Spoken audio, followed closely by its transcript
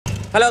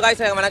Hello guys,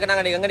 வணக்கம்.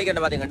 நாங்கள் எங்கே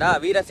நிற்கிறோம் பார்த்தீங்கன்னா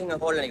வீரசிங்க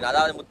ஹோலில் நிற்கிறோம்.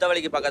 அதாவது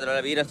முத்தவழிக்கு பக்கத்தில்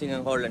உள்ள வீரசிங்க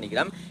ஹோலில்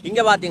நிற்கிறோம்.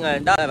 இங்கே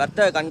பார்த்தீங்கன்னா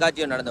வர்த்தக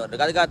கண்காட்சி நடந்து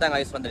வருது. அதுக்காக தான்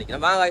காய்ஸ் வந்து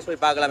நிற்கிறோம். வாங்க காய்ஸ்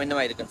போய் பார்க்கலாம் என்ன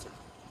மாதிரி இருக்குன்னு சொல்லி.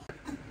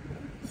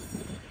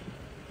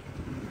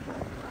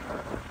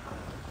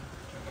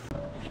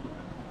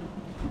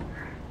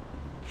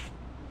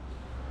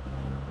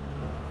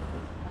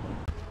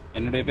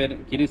 என்னுடைய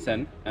பேர்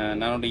கிரிசன்.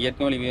 நான் ஒரு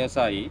இயற்கை வழி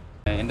விவசாயி.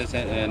 என்ற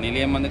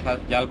நிலையம் வந்து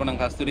யாழ்ப்பாணம்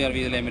கஸ்தூரியார்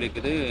வீதியிலையும்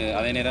இருக்குது.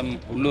 அதே நேரம்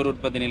உள்ளூர்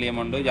உற்பத்தி நிலையம்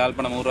ஒன்று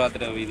யாழ்ப்பாணம்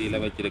ஊராத்திர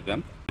வீதியில்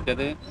வச்சிருக்கேன்.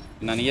 மற்றது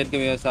நான் இயற்கை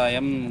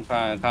விவசாயம்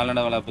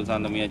கால்நடை வளர்ப்பு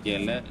சார்ந்த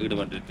முயற்சிகளில்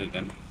ஈடுபட்டு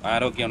இருக்கேன்.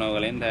 ஆரோக்கிய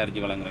உணவுகளையும்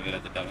தயாரித்து வழங்குகிற வேலை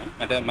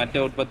திட்டங்கள்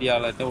மற்ற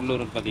உற்பத்தியாளர்கிட்ட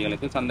உள்ளூர்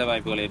உற்பத்திகளுக்கு சந்தை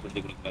வாய்ப்புகளை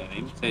ஏற்படுத்தி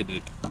கொடுக்கிறதையும்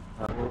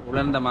செய்திருக்கேன்.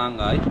 உலர்ந்த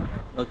மாங்காய்,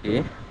 ஓகே,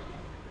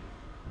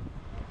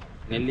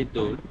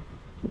 நெல்லித்தூள்,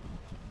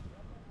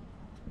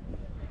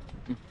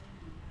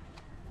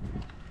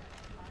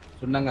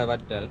 சுண்ணங்காய்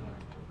வற்றல்,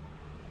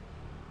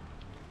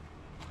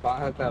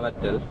 பாகக்காய்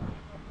வற்றல்,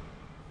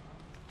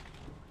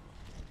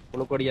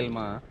 புழுக்கொடியல்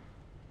மா,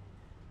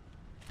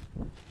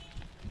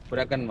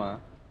 புரக்கன்மா,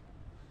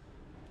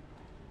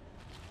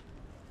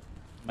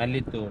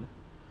 மல்லித்தூள்,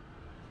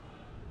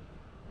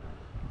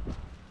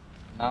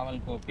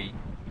 நாவல் கோப்பி,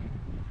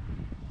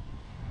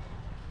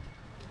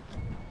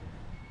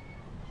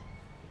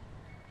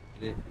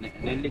 இது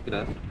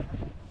நெல்லிக்கிராஸ்.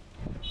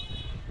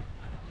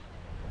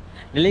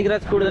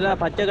 நெல்லிகிராஸ் கூடுதலாக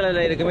பச்சை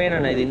கலரில் இருக்குமே.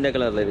 நான் இது இந்த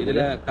கலரில் இருக்குது.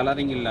 இதில்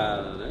கலரிங்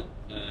இல்லாதது,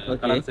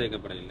 கலர்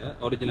சேர்க்கப்படவில்லை.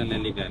 ஒரிஜினல்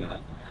நெல்லிக்காய்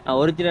தான்.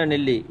 ஒரிஜினல்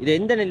நெல்லி. இது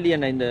எந்த நெல்லி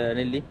அண்ணா? இந்த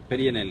நெல்லி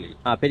பெரிய நெல்லி.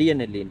 பெரிய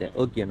நெல்லி. இந்த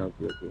ஓகே அண்ணா,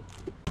 ஓகே ஓகே.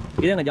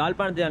 இது எங்கள்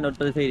யாழ்ப்பாணத்தில்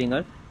உற்பத்தி செய்கிறீங்க?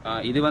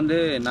 இது வந்து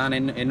நான்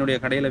என்னுடைய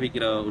கடையில்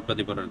விற்கிற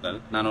உற்பத்தி பொருட்கள்.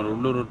 நான் ஒரு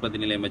உள்ளூர் உற்பத்தி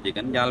நிலையம்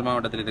வச்சுக்கேன். யாழ்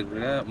மாவட்டத்தில்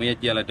இருக்கிற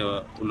முயற்சியாளர்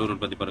உள்ளூர்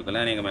உற்பத்தி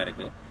பொருட்கள் அநேகமாக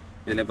இருக்குது.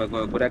 இதில்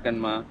இப்போ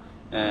குரக்கன்மா,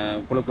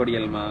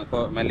 புழுக்கொடியல்மா,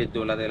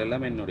 மல்லித்தூள் அது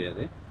எல்லாம்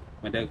என்னுடையது.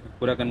 மற்ற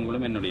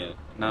புறக்கன்களும் என்னுடையது.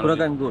 நான்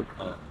புறக்கன்கூழ்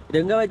இது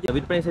எங்கே வச்சு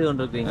விற்பனை செய்து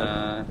கொண்டு இருக்கீங்க?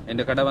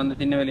 என் கடை வந்து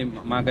சின்னவெளி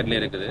மார்க்கெட்ல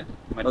இருக்குது.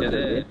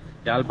 மற்றது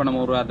யாழ்ப்பாணம்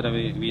ஊராத்திர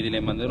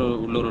வீதியிலையும் வந்து ஒரு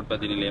உள்ளூர்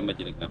உற்பத்தி நிலையம்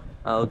வச்சிருக்கேன்.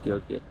 Okay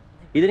okay.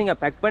 இது நீங்கள்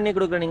பேக் பண்ணி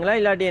கொடுக்குறீங்களா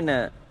இல்லாட்டி என்ன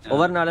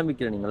ஒவ்வொரு நாளும்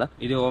விற்கிறீங்களா?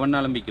 இது ஒவ்வொரு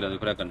நாளும் விற்கிறது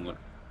புறக்கன்கள்.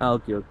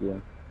 Okay okay.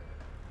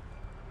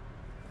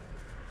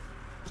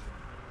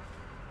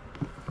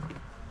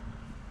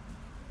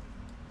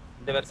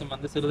 இந்த வருஷம்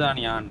வந்து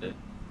சிறுதானிய ஆண்டு.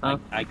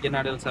 ஐக்கிய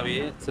நாடுகள்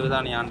சபையை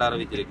சிறுதானிய ஆண்டு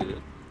அறிவிச்சிருக்குது.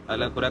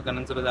 அதுல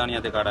குரக்கண்ணன்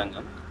சிறுதானியத்துக்கு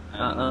அடங்கும்.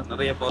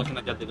 நிறைய போஷண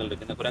சத்துக்கள்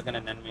இருக்கு. இந்த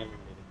குரக்கண்ணன் நன்மைகள்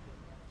இருக்கு.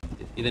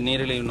 இது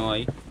நீரிழிவு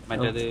நோய்,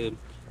 மற்றது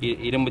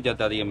இரும்பு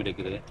சத்து அதிகம்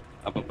இருக்குது.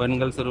 அப்போ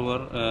பெண்கள்,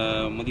 சிறுவர்,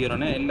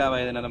 முதியோர்னு எல்லா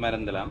வயதினரும்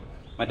மறந்தலாம்.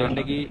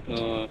 மற்றொன்றைக்கு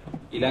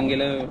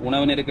இலங்கையில்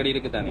உணவு நெருக்கடி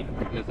இருக்குது தானே.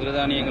 இந்த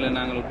சிறுதானியங்களை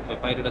நாங்கள்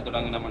பயிரிட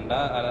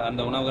தொடங்கினோம்டா,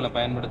 அந்த உணவுகளை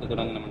பயன்படுத்த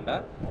தொடங்கினோம்டா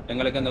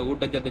எங்களுக்கு அந்த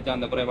ஊட்டச்சத்து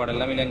சார்ந்த குறைபாடு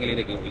எல்லாம் இலங்கையில்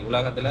இருக்குது.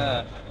 உலகத்தில்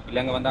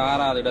இலங்கை வந்து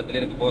 6வது இடத்துல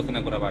இருக்குது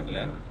போஷண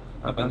குறைபாட்டில்.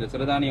 அப்போ இந்த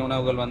சிறுதானிய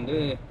உணவுகள் வந்து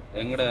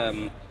எங்களோட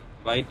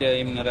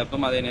வயிற்றையும்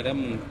நிரப்பும், அதே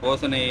நேரம்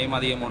போஷணையையும்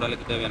அதிகம்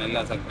உடலுக்கு தேவையான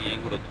எல்லா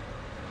சக்தியையும் கொடுக்கும்.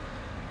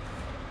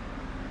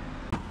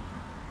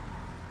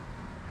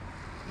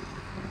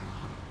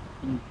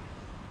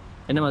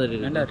 என்ன மாதிரி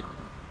நல்லா இருக்கு.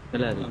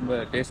 நல்லா இருக்கு, ரொம்ப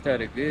டேஸ்டா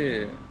இருக்கு.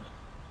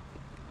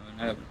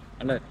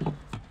 நல்லா இருக்கு.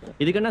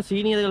 இதுக்கு என்ன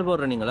சீனி எதுகள்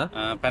போடுறீங்களா?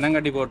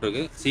 பனங்கட்டி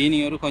போட்டிருக்கு, சீனி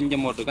ஒரு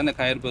கொஞ்சம் போட்டிருக்கு அந்த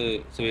கயர்ப்பு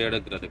சுவை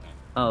எடுக்கிறதுக்கு.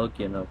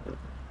 Okay okay.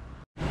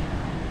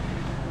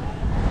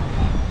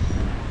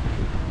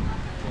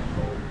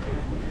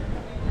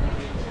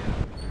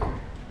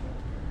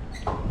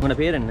 உங்களோட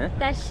பேர் என்ன?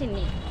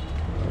 தர்ஷினி.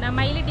 நான்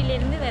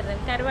மயிலட்டிலேருந்து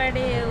வர்றேன்.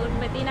 கருவாடு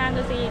உற்பத்தி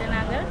நாங்கள்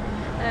செய்கிறோம்.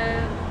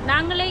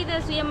 நாங்களே இதை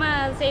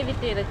சுயமாக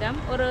செய்துட்டு இருக்கோம்.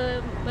 ஒரு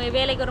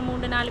வேலைக்கு ஒரு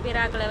 3-4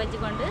 பேர் ஆக்களை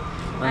வச்சுக்கொண்டு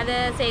அதை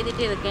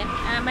செய்துட்டு இருக்கேன்.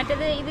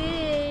 மற்றது இது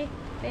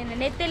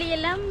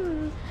நெத்தலியெல்லாம்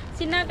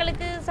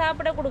சின்னாக்களுக்கு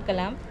சாப்பிட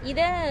கொடுக்கலாம்.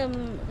 இதை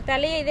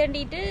தலையை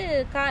இதண்டிட்டு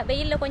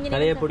வெயிலில் கொஞ்சம்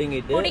நேரம்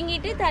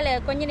பிடுங்கிட்டு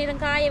கொஞ்ச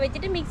நேரம் காய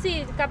வச்சுட்டு மிக்சி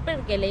கப்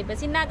இருக்கல. இப்போ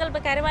சின்னாக்கள்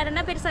இப்போ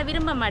கருவாடுனா பெருசாக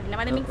விரும்ப மாட்டேன்.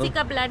 அதை மிக்சி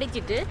கப்பில்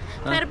அடிச்சுட்டு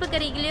பருப்பு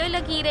கறிக்கிலையோ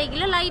இல்லை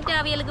கீரைக்கிலோ லைட்டு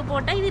அவியலுக்கு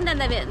போட்டால் இது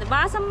அந்த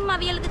வாசம்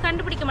அவியலுக்கு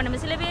கண்டுபிடிக்க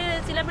மாட்டேன்.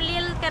 சில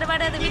பிள்ளைகள்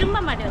கருவாடு அதை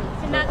விரும்ப மாட்டேன்,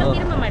 சின்னாக்கள்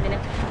விரும்ப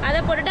மாட்டேன்.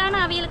 அதை போட்டுட்டு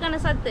ஆனால்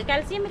அவியலுக்கான சத்து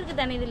கால்சியம் இருக்குது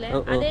தானே இதில்.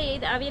 அதே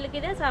இது அவியலுக்கு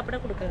இதை சாப்பிட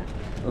கொடுக்கலாம்.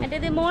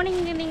 மற்றது மார்னிங்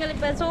நீங்கள்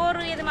இப்போ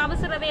சோறு எதுவும்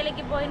அவசர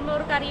வேலைக்கு போயிடும்,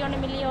 ஒரு கறி ஒன்று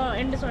மில்லியோ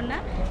என்று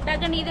சொன்னால்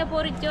டக்குன்னு இதை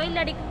பொறிச்சோ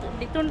இல்லாடி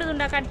துண்டு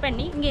துண்டா கட்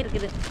பண்ணி இங்கே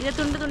இருக்குது. இதை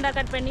துண்டு துண்டா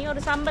கட் பண்ணி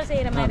ஒரு சம்பல்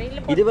செய்கிற மாதிரி.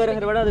 இது வேற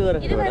கருவாடு, அது வேற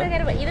இது வேற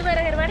கருவாடு, இது வேற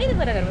கருவாடு, இது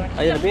வேற கருவாடு.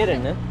 அதோட பேர்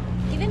என்ன?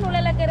 இது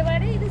நுழல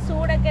கருவாடு, இது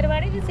சூட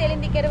கருவாடு, இது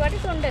செலிந்தி கருவாடு,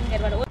 தொண்டன்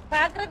கருவாடு.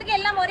 பார்க்கறதுக்கு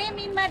எல்லாம் ஒரே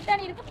மீன் மாதிரி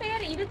தான் இருக்கு.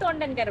 பேர் இது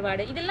தொண்டன்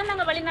கருவாடு. இதெல்லாம்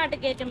நாங்கள்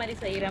வெளிநாட்டுக்கு ஏற்ற மாதிரி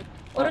செய்யறோம்.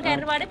 ஒரு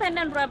கருவாடு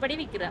 12 ரூபா படி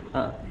விற்கிறோம்.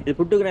 இது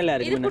புட்டுக்கு நல்லா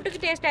இருக்கு. இது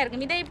புட்டுக்கு டேஸ்டா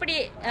இருக்கும். இதை இப்படி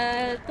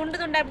துண்டு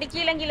துண்டா அப்படி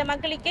கீழங்கீழ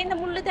மக்களுக்கே இந்த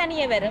முள்ளு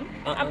தனியே வரும்.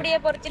 அப்படியே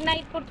பொறிச்சு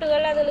நைட்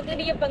புட்டுகள், அதுக்கு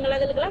இடியப்பங்கள்,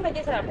 அதுக்கெல்லாம்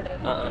வச்சு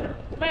சாப்பிடுறோம்.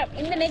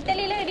 இந்த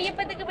நெத்தலியில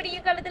இடியப்பத்துக்கு விடிய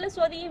காலத்துல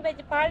சொதியும்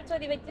வச்சு பால்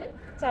சொதி வச்சு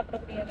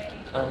சாப்பிடக்கூடிய மாதிரி.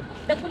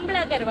 இந்த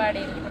கும்பலா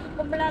கருவாடு,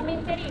 கும்பலா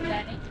மீன்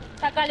தெரியுங்களே,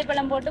 தக்காளி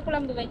பழம் போட்டு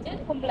குழம்பு வச்சு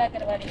கும்பலா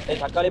கருவாடு.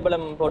 தக்காளி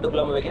பழம் போட்டு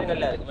குழம்பு வைக்கிறது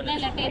நல்லா இருக்கு.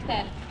 நல்ல டேஸ்டா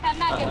இருக்கு.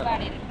 கண்ணா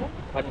கருவாடு இருக்கு.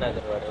 கண்ணா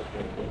கருவாடு.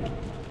 ஓகே.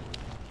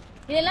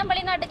 இதெல்லாம்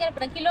வெளிநாட்டுக்கு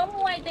அனுப்புறோம். கிலோ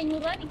 3500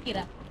 ரூபா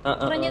விற்கிறோம்.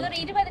 குறைஞ்சது ஒரு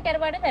 20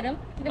 கருவாடு வரும்.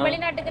 இது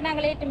வெளிநாட்டுக்கு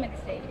நாங்கள் ஏற்றுமதி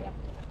செய்யறோம்.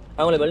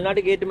 அவங்கள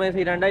வெளிநாட்டுக்கு ஏற்றுமதி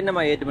செய்யறாண்டா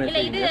என்னமா ஏற்றுமதி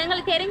இல்ல இது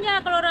எங்களுக்கு தெரிஞ்ச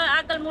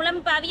ஆக்கள் மூலம்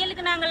இப்ப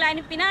அவியலுக்கு நாங்கள்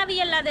அனுப்பினா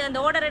அவியல் அது அந்த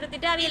ஆர்டர்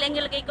எடுத்துட்டு அவியல்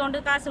எங்களுக்கு கொண்டு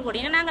காசு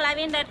கொடுங்க. நாங்கள்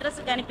அவியல்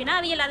அட்ரஸுக்கு அனுப்பினா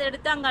அவியல் அதை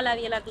எடுத்து அங்கால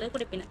அவியலாக்களுக்கு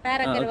கொடுப்பினோம்.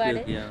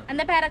 பேரக்கருவாடு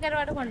அந்த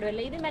பேரக்கருவாடு கொண்டு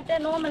வரல. இது மற்ற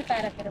நார்மல்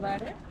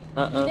பேரக்கருவாடு,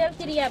 இது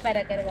சிரியா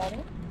பேரக்கருவாடு,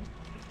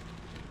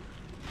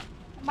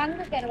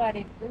 மங்கு கருவாடு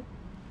இருக்கு.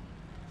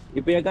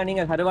 இப்ப ஏக்கா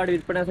நீங்க கருவாடு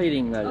விற்பனை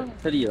செய்றீங்க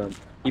சரியா?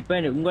 இப்ப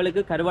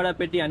உங்களுக்கு கருவாடை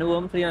பற்றி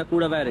அனுபவம் சரியா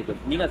கூடவே இருக்கு.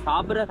 நீங்க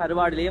சாப்பிடுற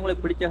கருவாடுலயே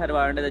உங்களுக்கு பிடிச்ச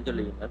கருவாடுன்றதை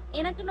சொல்லுவீங்க?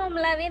 எனக்கு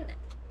நார்மலாவே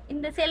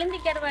இந்த செலந்தி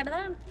கருவாடு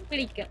தான்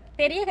பிடிக்கும்.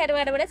 பெரிய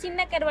கருவாடை விட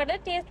சின்ன கருவாடு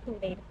டேஸ்ட்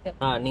கூட இருக்கு.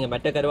 நீங்க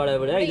மற்ற கருவாடை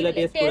விட இதுல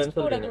டேஸ்ட் கூடன்னு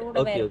சொல்றீங்க.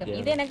 Okay okay.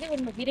 இது எனக்கு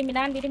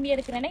நான் விரும்பி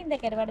எடுக்கிறேன்னா இந்த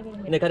கருவாடு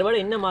விரும்பி. இந்த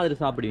கருவாடை என்ன மாதிரி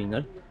சாப்பிடுவீங்க?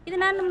 இது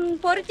நான்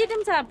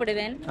பொரிச்சிட்டும்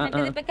சாப்பிடுவேன்.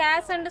 இப்ப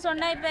கேஸ்ன்னு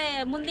சொன்னா இப்ப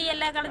முந்தி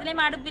எல்லா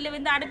காலத்துலயும்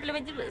அடுப்புல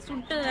வச்சு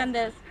சுட்டு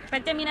அந்த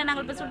பச்சை மீனை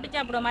நாங்கள் இப்ப சுட்டு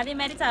சாப்பிடுவோம். அதே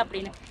மாதிரி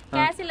சாப்பிடணும்.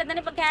 கேஸ் இல்ல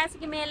தானே இப்ப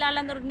கேஸுக்கு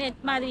மேலால அந்த ஒரு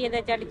நெட் மாதிரி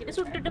ஏதாச்சும் அடிச்சுட்டு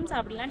சுட்டுட்டும்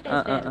சாப்பிடலாம்.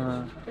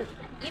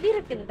 இது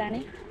இருக்குது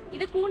தானே.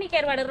 இது கூனி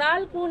கருவாடு,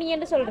 இறால் கூனி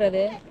என்று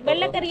சொல்றது.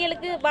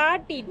 வெள்ளைக்கறிகளுக்கு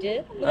வாட்டிட்டு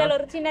முதல்ல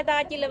ஒரு சின்ன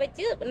தாச்சியில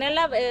வச்சு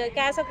நல்லா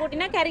கேஸை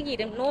கூட்டினா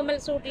கருகிடும். நார்மல்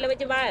சூட்ல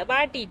வச்சு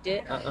வாட்டிட்டு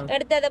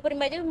எடுத்து அதை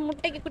புரியும்போது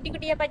முட்டைக்கு குட்டி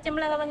குட்டியா பச்சை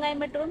மிளகாய்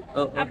வெங்காயம் மட்டும்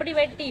அப்படி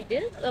வெட்டிட்டு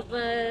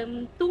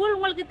தூள்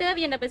உங்களுக்கு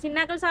தேவையான இப்ப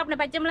சின்னாக்கள் சாப்பிட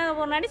பச்சை மிளகாய்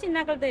போனாடி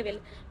சின்னாக்கள்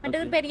தேவையில்லை.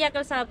 மற்றது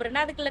பெரியாக்கள்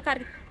சாப்பிட்றேன்னா அதுக்குள்ள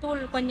கறி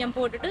தூள் கொஞ்சம்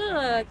போட்டுட்டு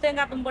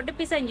தேங்காய்ப்பம் போட்டு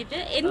பிசைஞ்சிட்டு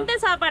எந்த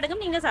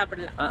சாப்பாடுக்கும் நீங்க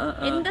சாப்பிடலாம்.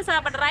 எந்த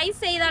சாப்பாடு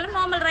ரைஸ் செய்தாலும்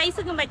நார்மல்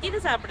ரைஸுக்கும் வச்சு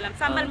இது சாப்பிடலாம்.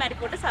 சம்பல் மாதிரி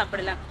போட்டு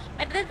சாப்பிடலாம்.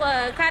 மற்றது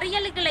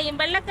கறியலுக்குள்ளையும்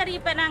வெள்ளைக்கறி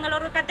இப்ப நாங்கள்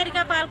ஒரு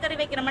கத்திரிக்காய் பால் கறி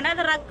வைக்கிறோம்னா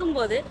அதை ரக்கும்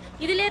போது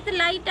இதுல இருந்து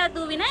லைட்டா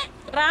தூவினா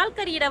இறால்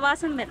கறியோட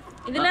வாசம் வரும்.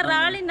 இதுல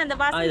இறாலின் அந்த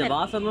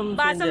வாசமும்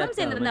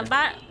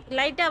சேர்ந்துருந்தா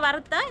லைட்டா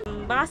வறுத்தா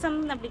வாசம்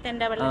அப்படி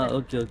தண்டா.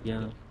 Okay okay.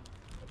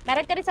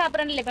 மரக்கறி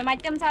சாப்பிடறோம் இல்ல இப்ப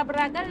மச்சம்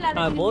சாப்பிடுறாங்க.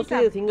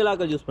 மோஸ்ட்லி சிங்கிள்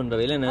ஆக்கள் யூஸ்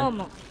பண்றவே இல்ல.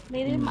 ஆமா.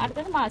 இது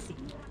அடுத்தது மாசி.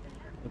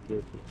 Okay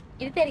okay.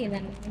 இது தெரியும்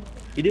தானே.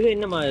 இதுவே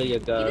என்ன மாதிரி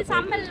அக்கா? இது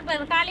சம்பல்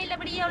காலையில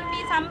அப்படியே ஒளி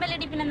சம்பல்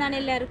இடிப்பினம் தானே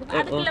எல்லாம் இருக்கும்.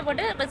 அதுக்குள்ள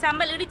போட்டு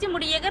சம்பல் இடிச்சு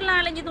முடியக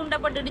 4-5 துண்டை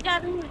போட்டு இடிச்சு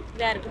அதுவும்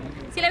இதா இருக்கும்.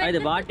 சில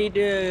இது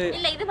வாட்டிட்டு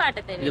இல்ல இது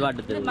வாட்ட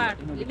தேவை.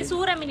 இது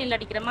சூர மீனில்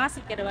அடிக்கிற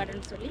மாசி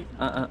கருவாடுன்னு சொல்லி.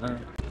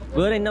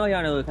 வேற என்ன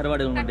வகையான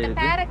கருவாடு உண்டு?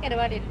 பேர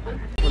கருவாடு இருக்கு.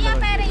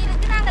 பேர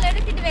இருக்கு. நாங்கள்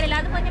எடுத்துட்டு வரல.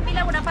 அது கொஞ்சம்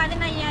விலை கூட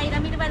 15,000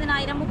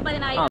 20,000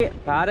 30,000.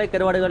 பேர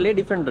கருவாடுகளே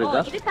டிஃபரெண்ட்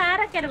இருக்கா? இது பேர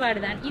கருவாடு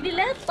தான்.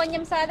 இதுல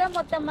கொஞ்சம் சாதா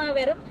மொத்தமா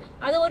வரும்.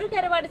 அது ஒரு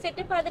கருவாடு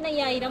செட்டு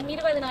 15,000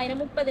 20,000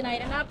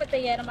 30,000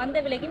 45,000 அந்த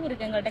விலைக்கும்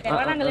இருக்கு எங்கள்கிட்ட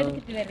கருவாடு. நாங்கள்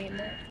எடுத்துட்டு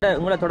வரல.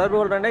 உங்களை தொடர்பு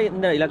கொள்றேன்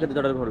இந்த இலக்கத்தை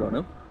தொடர்பு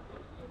கொள்ளணும்.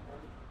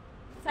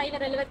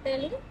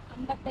 077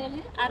 57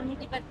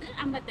 610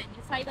 55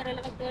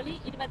 077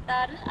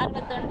 26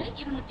 61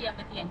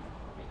 255.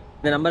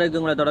 இந்த நம்பருக்கு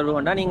உங்களை தொடர்பு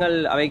கொண்டா நீங்கள்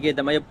அவைக்கு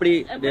ஏற்ற மாதிரி எப்படி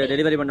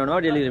டெலிவரி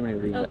பண்ணணும் டெலிவரி பண்ணி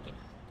விடுவீங்க.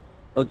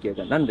 ஓகே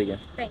அக்கா, நன்றிங்க.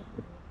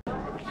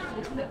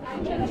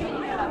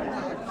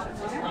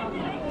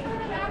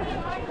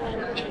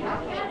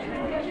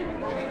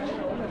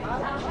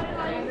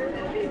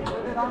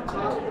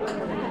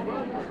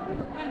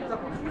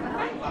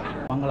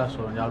 மங்களா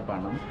ஸ்டோர்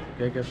யாழ்ப்பாணம்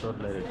கேகே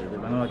ஸ்டோரில் இருக்குது.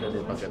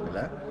 வெங்கடாச்சேரி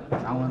பக்கத்தில்.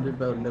 நாங்கள் வந்து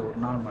இப்போ வந்து ஒரு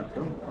நாள்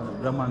மட்டும்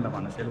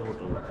பிரம்மாண்டமான சேல்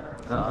போட்டுருவோம்.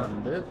 அது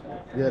வந்து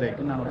இது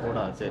வரைக்கும் நாங்கள்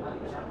போடாது சேல்.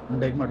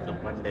 இன்றைக்கு மட்டும்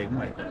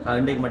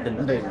இன்றைக்கு மட்டும்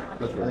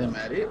அதே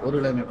மாதிரி ஒரு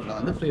கிழமைக்குள்ளே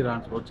வந்து ஃப்ரீ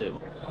டிரான்ஸ்போர்ட்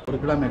செய்வோம். ஒரு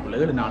கிழமைக்குள்ளே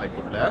 7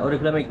 நாளைக்குள்ளே ஒரு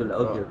கிழமைக்குள்ளே.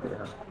 Okay okay.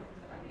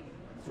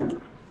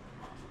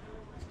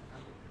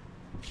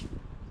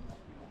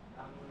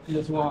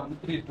 இது சுவா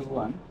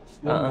 3-2-1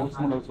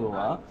 ஸ்மால்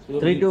சுவா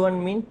 3-2-1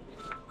 மீன்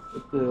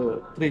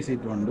 3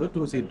 சீட் உண்டு,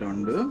 2 சீட்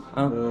உண்டு,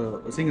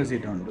 சிங்கிள்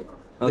சீட் உண்டு.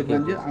 இதுக்கு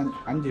வந்து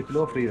 5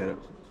 கிலோ ஃப்ரீ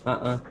வரும்.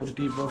 ஒரு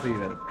டீப்போ ஃப்ரீ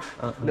வரும்.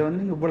 இதில்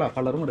வந்து இங்கே இவ்வளோ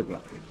கலரும்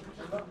எடுக்கலாம்.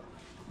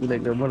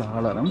 இதில் இவ்வளோ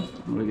கலரும்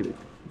உங்களுக்கு இது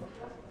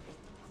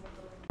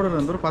ஆர்டர்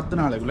வந்து ஒரு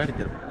 10 நாளைக்குள்ளே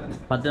அடிச்சிருப்போம்.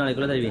 10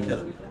 நாளைக்குள்ளே தருவீங்க.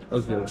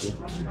 Okay okay.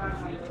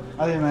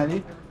 அதே மாதிரி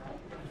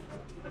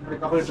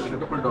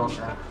கப்பல் டோர்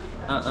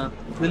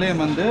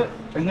இதுலேயும் வந்து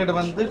எங்கிட்ட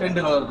வந்து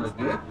 2 கலர்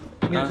இருக்கு.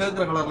 நீங்கள்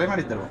சேர்க்கிற கலர்லேயும்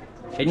அடி தருவோம்.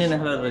 என்னென்ன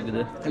கலர்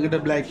இருக்குது எங்கிட்ட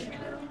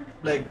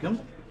பிளாக்கும்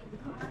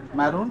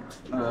மெரூன்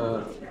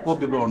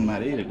கோபி ப்ரௌன்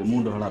மாதிரி இருக்கு.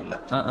 3 கலர்ல.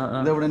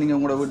 இதை விட நீங்க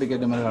உங்களோட வீட்டுக்கு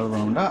ஏற்ற மாதிரி கலர்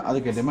வேணும்னா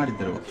அதுக்கேற்ற மாதிரி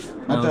தருவோம்.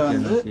 மற்ற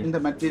வந்து இந்த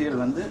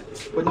மெட்டீரியல் வந்து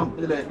கொஞ்சம்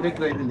இதுல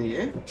இருக்கிற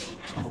இதுலயே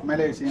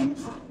மலேசியன்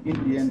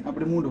இந்தியன்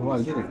அப்படி 3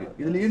 குவாலிட்டி இருக்கு.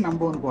 இதுலயே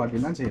நம்பர் 1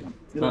 குவாலிட்டி தான் செய்யணும்.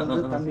 இது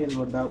வந்து தண்ணீர்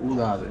போட்டா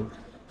ஊதாது.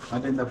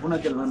 மற்ற இந்த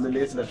புனைச்சல் வந்து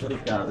லேசில்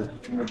தெறிக்காது.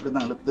 நீங்கள் எப்படி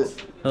தான் இழுத்து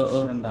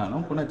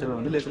இருந்தாலும் புனைச்சல்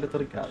வந்து லேசில்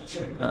தெறிக்காது.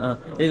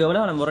 இதுக்கு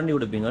எவ்வளோ நம்ம முரண்டி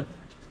கொடுப்பீங்க?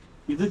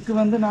 இதுக்கு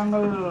வந்து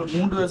நாங்கள்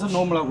 3 வருஷம்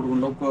நோம்பலாக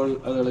கொடுக்கணும். லோக்கல்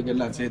அதுகளுக்கு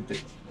எல்லாம் சேர்த்து.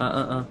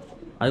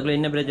 அதுக்குள்ள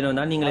என்ன பிரச்சனை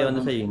வந்தாலும் நீங்களே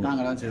வந்து செய்வீங்க?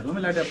 நாங்கள் தான் செய்வோம்.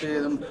 இல்லாட்டி அப்படி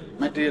எதுவும்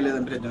மெட்டீரியல்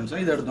எதுவும்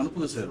பிரச்சனை இதை எடுத்தோன்னு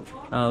புதுசு சேரும்.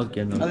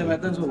 ஓகே. அதே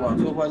மாதிரி தான்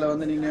சோஃபாவில்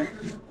வந்து நீங்கள்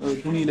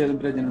துணியில்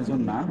எதுவும் பிரச்சனை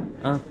சொன்னால்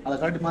அதை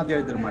கட்டி மாற்றி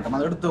எடுத்துட மாட்டோம்.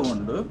 அதை எடுத்து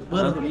கொண்டு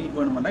வேறு துணி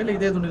வேணுமாட்டா இல்லை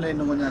இதே துணியில்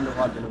இன்னும் கொஞ்சம் நல்ல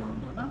குவாலிட்டியில்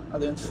வேணும்னா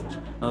அது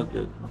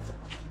ஓகே.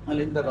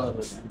 அதில் இந்த கலர்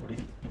இருக்குது. இப்படி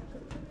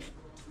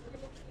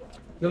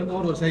இது வந்து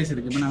ஒரு சைஸ்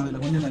இருக்குது. இப்போ நாங்கள்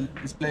இதில் கொஞ்சம்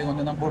டிஸ்பிளே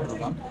கொஞ்சம் தான்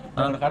போட்டிருக்கோம்.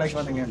 அதோட கடைக்கு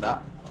வந்தீங்கன்னா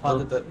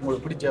பார்த்து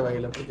உங்களுக்கு பிடிச்ச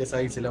வகையில் பிடிச்ச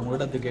சைஸில் உங்கள்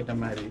இடத்துக்கு ஏற்ற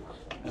மாதிரி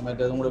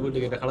மற்றது உங்களோட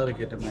வீட்டுக்கு ஏற்ற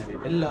கலருக்கு ஏற்ற மாதிரி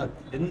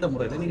எந்த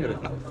முறையில் நீங்கள்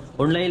எடுக்கலாம்.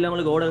 ஆன்லைனில்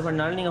உங்களுக்கு ஆர்டர்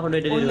பண்ணாலும் நீங்கள் கொண்டு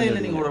போயிட்டு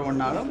ஆன்லைனில் நீங்கள் ஆர்டர்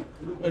பண்ணாலும்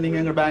நீங்கள்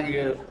எங்கள்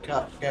பேங்க்கு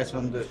கேஷ்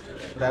வந்து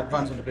ஒரு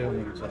அட்வான்ஸ் வந்து பே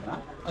பண்ணிட்டு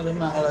சொன்னால் அது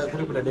நாங்கள்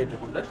குறிப்பிட்ட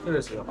டேட்டுக்குள்ளே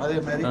ரிலீஸ் செய்வோம். அதே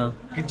மாதிரி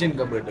கிச்சன்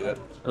கபேர்ட்டுகள்,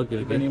 ஓகே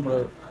இப்போ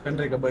நீங்கள்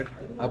பென்ட்ரை கபேர்ட்,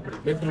 அப்படி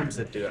பெட்ரூம்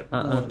செட்டுகள்,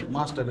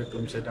 மாஸ்டர்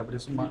பெட்ரூம் செட், அப்படி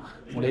சும்மா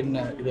உங்களுக்கு என்ன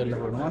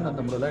இதெல்லாம் வேணுமோ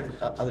அந்த முறையில்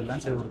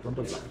அதெல்லாம் செய்து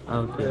கொடுத்துருக்கலாம்.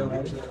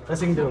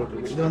 ட்ரெஸ்ஸிங் டேபிள்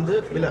இது வந்து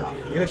விலை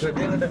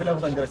இருக்கிறது எங்கிட்ட விலை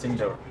தான் ட்ரெஸ்ஸிங்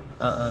டேபிள்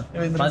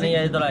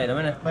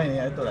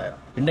 15,900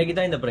 இன்றைக்கு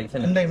தான் இந்த பிரைஸ்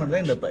இன்றைக்கு மட்டும்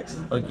தான் இந்த ப்ரைஸ்.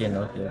 Okay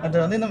okay. அது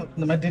வந்து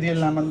இந்த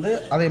மெட்டீரியல்லாம் வந்து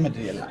அதே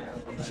மெட்டீரியல்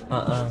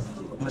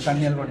இந்த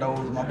தண்ணியல் போட்ட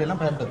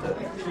அப்படியெல்லாம்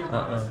பயன்படுத்துது.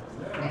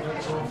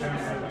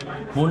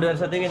 3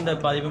 வருஷத்துக்கு இந்த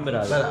பாதிப்பும்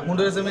பெறாது.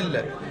 3 வருஷமே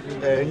இல்லை,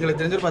 எங்களுக்கு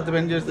தெரிஞ்ச ஒரு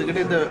 10-15 வருஷத்துக்கிட்ட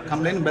இந்த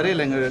கம்ப்ளைண்ட்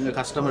வரையில எங்கள்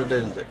கஸ்டமர்கிட்ட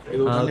இருந்து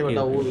இது தண்ணி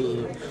போட்ட ஊர்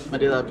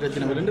மாதிரி ஏதாவது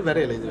பிரச்சனை இருந்து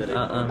வரையில இது வரை.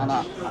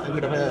 ஆனால்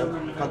எங்கிட்ட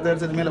 10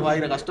 வருஷத்துக்கு மேலே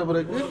வாங்கிற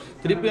கஸ்டமருக்கு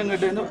திருப்பி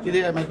எங்கிட்ட இருந்து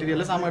இதே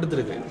மெட்டீரியல் சாமான்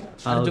எடுத்துருக்கு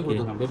அடிச்சு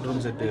கொடுத்துருக்கோம்.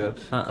 பெட்ரூம் செட்டுகள்,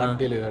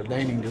 கட்டிலுகள்,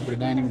 டைனிங் இப்படி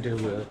டைனிங்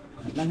டேபிள்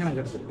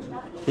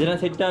இதெல்லாம்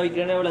செட்டாக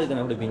விற்கிறேன்னா எவ்வளோ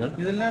இதுக்கு கொடுப்பீங்க?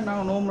 இதெல்லாம்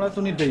நான் நோம்பலாக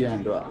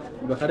 95,000 ரூபா.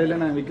 இப்போ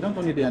கடையில் நான் விற்கிறோம்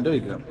 95,000 ரூபா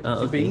விற்கிறோம்.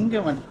 இப்போ இங்கே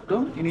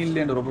மட்டும் இனி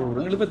இல்லைன்ற ரொம்ப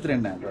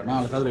 72,000 ரூபா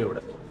 4 கதிரையோட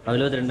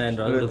 72,000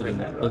 ரூபா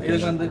கொடுக்குறீங்க.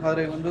 இதுக்கு வந்து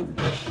கதிரை வந்து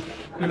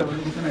கீழே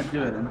வந்து எடுத்து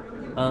வரும்.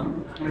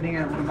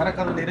 நீங்கள்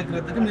மரக்கதில்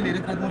இருக்கிறதுக்கு இதில்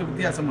இருக்கிறது ஒரு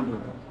வித்தியாசம்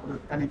இருக்கும், ஒரு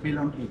தனி ஃபீல்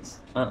ஒன்று.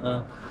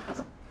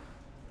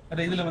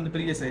 இதில் வந்து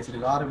பெரிய சைஸ்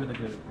இருக்குது, 6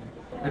 பேருக்கு இருக்குது,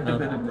 8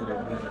 பேருக்கு இருக்குது.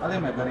 அதே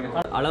மாதிரி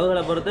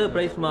அளவுகளை பொறுத்து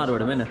ப்ரைஸ்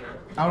மாறுபடும். என்ன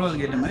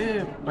அவ்வளோக்கு ஏற்ற மாதிரி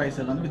ப்ரைஸ்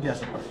வந்து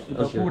வித்தியாசப்படும்.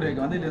 இப்போ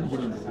கூடைக்கு வந்து இதுலேருந்து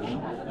கூட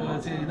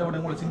இதை விட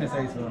உங்களுக்கு சின்ன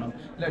சைஸ் வேணும்,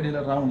 இல்லாட்டி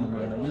இதில் ரவுண்ட்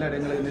வேணும், இல்லாட்டி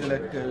எங்களுக்கு இதில்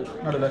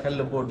நடுவில்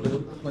கல் போட்டு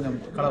கொஞ்சம்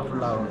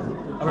கலர்ஃபுல்லாக வேணும்.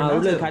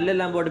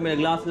 கல்லெல்லாம் போட்டு மேலே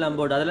கிளாஸ் எல்லாம்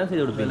போட்டு அதெல்லாம்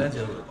செய்து கொடுப்பீங்க.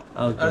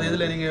 அது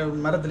இதில் நீங்கள்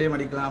மரத்துலேயே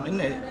மடிக்கலாம்.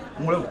 இன்னும்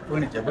உங்களுக்கு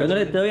வேணிச்சு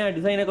எங்களுக்கு தேவையான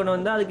டிசைனை கொண்டு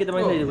வந்து அதுக்கு இந்த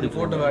மாதிரி செய்து கொடுப்போம்.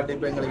 ஃபோட்டோ காட்டி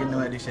இப்போ எங்களுக்கு இந்த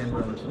மாதிரி டிசைன்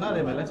வேணும்னு சொன்னால்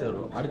அதே மாதிரிலாம்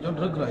செய்வோம்.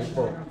 அடிச்சோன்னு இருக்கிறோம்.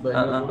 இப்போ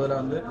கூடுதலாக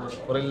வந்து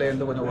ஒரு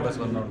இல்லைருந்து கொஞ்சம் ஓடஸ்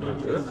பண்ணோன்னு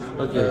இருக்கு.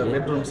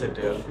 பெட்ரூம்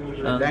செட்டு,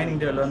 டைனிங்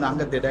டேபிள் வந்து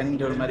அங்கே டைனிங்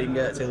டேபிள் மாதிரி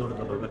இங்கே செய்து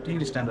கொடுத்துருக்கோம்.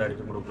 டிவி ஸ்டாண்ட்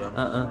அடித்து கொடுக்குறோம்.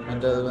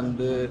 மற்றது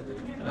வந்து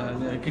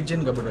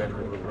கிச்சன் கபோர்டு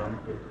அடித்து கொடுக்குறோம்.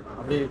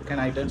 அப்படியே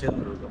கேன் ஐட்டம் செய்து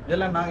கொடுக்குறோம்.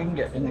 இதெல்லாம் நான்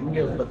இங்கே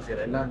உற்பத்தி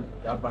செய்கிறேன், எல்லாம்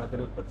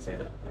யாழ்ப்பாணத்தில் உற்பத்தி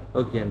செய்கிறேன்.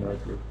 Okay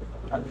okay.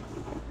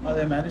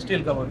 அதே மாதிரி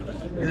ஸ்டீல் கபோர்டு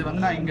இது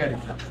வந்து நான் இங்கே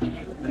அடிக்கிறேன்.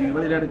 நீங்கள்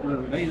வெளியில்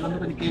எடுக்கிறது இது வந்து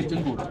கொஞ்சம்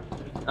கேஸ்டும் கூட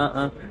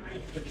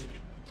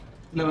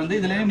இல்லை வந்து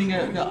இதுலேயும்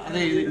நீங்கள்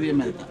அதே இதே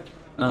மாதிரி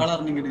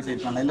கலர் நீங்கள்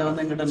டிசைட் பண்ணலாம். இல்லை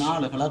வந்து எங்கிட்ட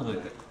 4 கலர்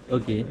இருக்குது.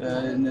 ஓகே.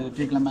 இந்த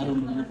டீக்கில் மாதிரி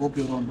ஒன்று இருக்குது, கோப்பி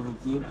ஒன்று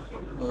இருக்குது,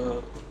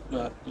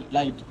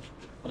 லைட்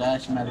ஒரு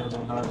ஆஷ் மாதிரி ஒரு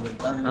கலர்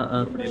இருக்குது. அது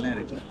இப்படியெல்லாம்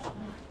இருக்குது.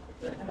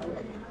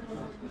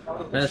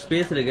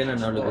 ஸ்பேஸ் இருக்கு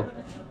என்ன உங்களுக்கு?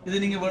 இது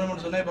நீங்க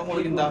வேணும்னு சொன்னா இப்போ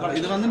உங்களுக்கு இந்த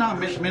இது வந்து நான்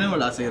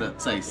மெனுவலா செய்யற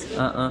சைஸ்.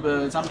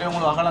 சம்டைம்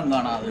உங்களுக்கு அகலம்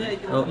காணாது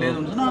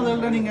இல்லைன்னு சொன்னா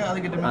அதெல்லாம் நீங்க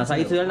அதுக்கிட்ட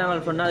சைஸ்கள்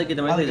நாங்கள் சொன்னா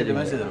அதுக்கிட்ட மாதிரி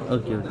செய்யறோம்.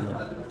 Okay okay.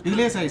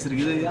 இதுலயே சைஸ்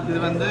இருக்கு. இது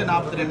வந்து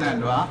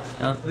 42,000 ரூபா.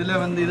 இதுல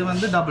வந்து இது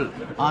வந்து டபுள்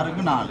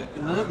 6க்கு 4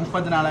 இது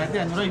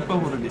 34,500 ரூபா. இப்போ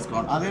ஒரு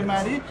டிஸ்கவுண்ட். அதே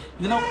மாதிரி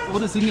இதுல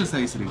ஒரு சிங்கிள்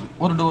சைஸ் இருக்கு,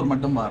 ஒரு டோர்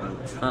மட்டும் மாறுது.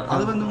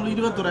 அது வந்து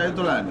உங்களுக்கு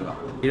 21,900 ரூபா.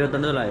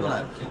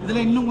 21,900.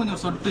 இதுல இன்னும்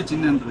கொஞ்சம் சொட்டு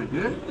சின்ன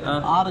இருக்கு.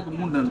 6க்கு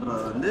 3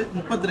 வந்து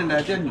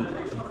 32,500.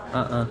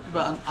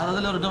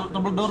 அதில் ஒரு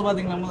டபுள் டோர்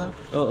பார்த்தீங்களா முதல்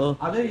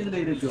அதே இதில்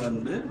இருக்கு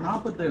வந்து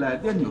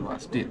 47,500 ரூபா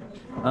ஸ்டீல்.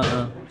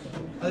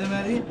 அதே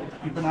மாதிரி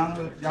இப்போ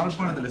நாங்கள்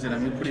யாழ்ப்பாணத்தில்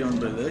செய்யறோம். இப்படி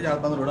ஒன்று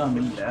யாழ்ப்பாணத்தோட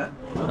மில்ல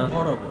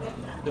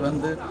இது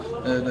வந்து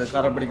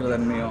கரை பிடிக்கிற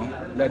தன்மையும்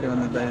இல்லாட்டி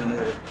வந்து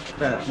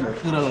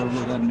கீழே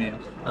தன்மையும்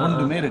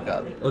ஒன்றுமே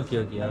இருக்காது. Okay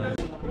okay.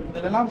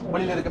 இதெல்லாம்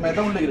வெளியில் இருக்க மாதிரி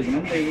தான் உள்ள இருக்கு.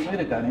 இந்த இதுவுமே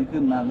இருக்காது. எனக்கு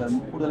நாங்கள்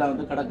கூடுதலாக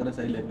வந்து கடற்கரை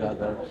சைடில்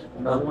இருக்காது.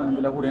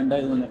 இதில் கூட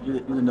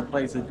இது இந்த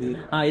ப்ரைஸுக்கு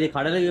இது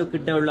கடலுக்கு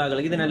கிட்ட உள்ள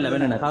ஆளுக்கு இது நல்ல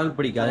வேணும். கடல்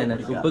பிடிக்காது,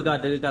 எனக்கு உப்பு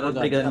காட்டுக்கு கடல்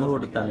பிடிக்காது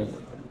கொடுத்தாங்க.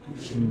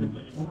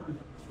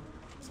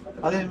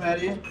 அதே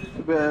மாதிரி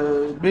இப்போ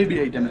பேபி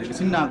ஐட்டம் இருக்குது,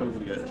 சின்ன ஆக்கள்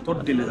பிடிக்காது,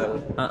 தொட்டில்கள்,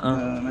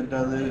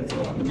 மற்றது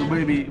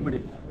பேபி இப்படி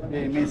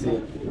மேசை.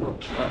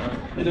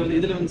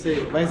 இதில் வந்து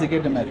வயசுக்கு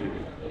ஏற்ற மாதிரி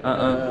இருக்குது.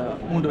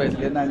 3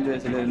 வயசுலேருந்து 5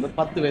 வயசுலேருந்து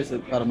 10 வயசு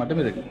வர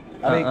மட்டும் இருக்கு.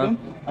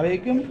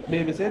 அவைக்கும்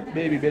baby set,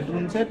 baby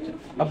bedroom set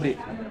அப்படி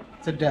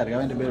செட்டாக இருக்குது.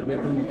 அவன்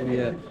பெட்ரூம்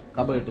பெரிய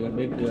கபர்ட்டுகள்,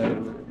 பெட்டுகள்,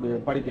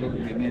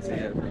 படிக்கிறதுக்கு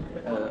மேசைகள்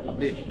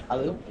அப்படி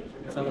அதுவும்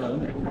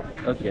சகலம்.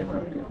 ஓகே.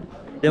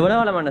 எவ்வளோ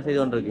காலமான செய்து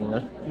கொண்டு இருக்கீங்க?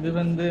 இது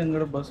வந்து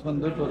எங்களோட பஸ்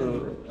வந்து இப்போ ஒரு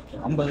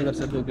 50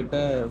 வருஷத்துக்கிட்ட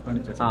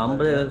பண்ணிச்சு.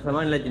 50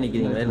 வருஷமாக நிலைச்சு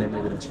நிற்கிறீங்களா என்ன?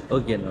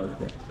 ஓகே அண்ணா.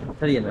 ஓகே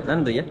சரி அண்ணா,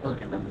 நன்றி.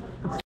 ஓகே நன்றி.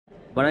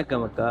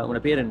 வணக்கம் அக்கா,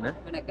 உங்களோட பேர் என்ன?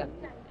 வணக்கம்,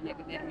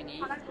 எனக்கு நெர்மினி.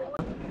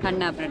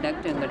 கண்ணா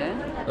ப்ராடக்ட் எங்களோட.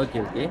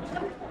 Okay okay.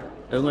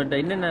 உங்கள்கிட்ட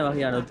என்னென்ன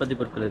வகையான உற்பத்தி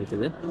பொருட்கள்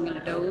இருக்குது?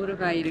 உங்கள்கிட்ட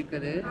ஊறுகாய்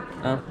இருக்குது,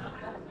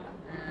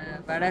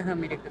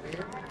 வடகம் இருக்குது,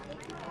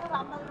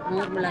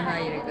 மோர்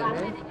மிளகாய்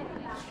இருக்குது,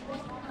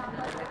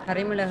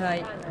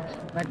 கறிமிளகாய்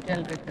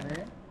வற்றல் இருக்குது,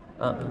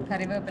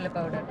 கறிவேப்பிலை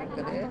பவுடர்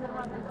இருக்குது,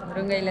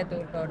 முருங்கையில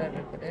தூள் பவுடர்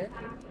இருக்குது,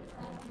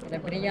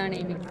 இதில் பிரியாணி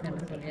மிக்ஸ்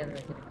என்று சொல்லி அதை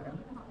வச்சுருக்கிறோம்.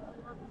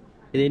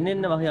 இது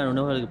என்னென்ன வகையான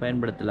உணவுகளுக்கு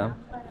பயன்படுத்தலாம்?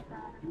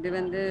 இது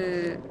வந்து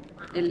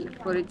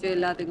பொரிச்சு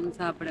எல்லாத்துக்கும்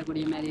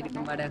சாப்பிடக்கூடிய மாதிரி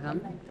இருக்கும்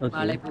வடகம்.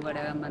 வாழைப்பூ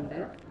வடகம் வந்து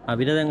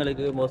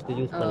விரதங்களுக்கு மோஸ்ட்லி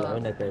யூஸ் பண்ணலாம்.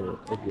 எனக்கு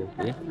ஓகே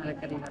ஓகே.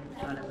 மரக்கறி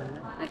வடகம்.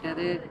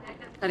 மற்றது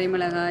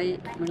கறிமிளகாய்,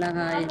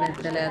 மிளகாய்,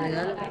 வெத்தலை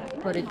அதுகள்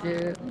பொரிச்சு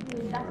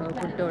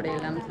புட்டோட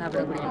எல்லாம்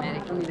சாப்பிடக்கூடிய மாதிரி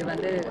இருக்கும். இது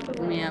வந்து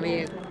உண்மையாகவே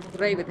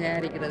குறைவு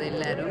தயாரிக்கிறது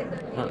எல்லாரும்.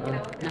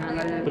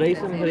 நாங்கள்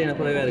ப்ரைஸும் சரியான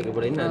குறைவாக இருக்குது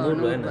போல. என்ன 100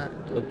 ரூபா என்ன?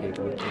 Okay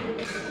okay.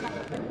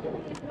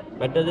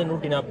 மற்றது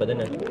 140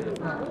 என்ன?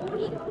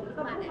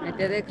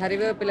 மற்றது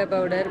கறிவேப்பிலை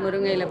பவுடர்,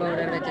 முருங்கையில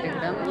பவுடர்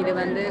வச்சிருக்கிறோம். இது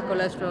வந்து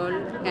கொலஸ்ட்ரால்,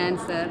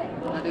 கேன்சர்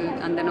அது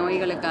அந்த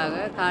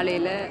நோய்களுக்காக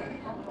காலையில்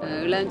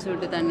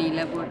இளஞ்சூட்டு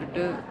தண்ணியில்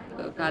போட்டுட்டு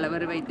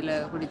காலவர் வயிற்றுல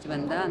குடிச்சு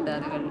வந்தால் அந்த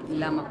அதுகள்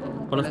இல்லாமல்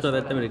போகும். கொலஸ்ட்ரால்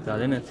ரத்தம்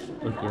இருக்காது என்ன?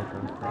 Okay okay.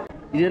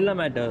 இதெல்லாம்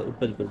மேட்டர்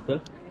உற்பத்தி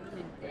பொருட்கள்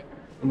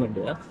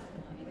உண்மையா?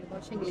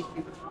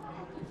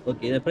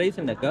 ஓகே. இந்த ப்ரைஸ்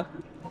என்னக்கா?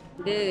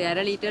 இது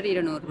 1/2 லிட்டர்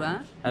 200 ரூபா.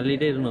 1/2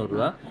 லிட்டர் 200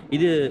 ரூபா.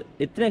 இது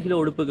எத்தனை கிலோ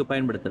உடுப்புக்கு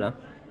பயன்படுத்தலாம்?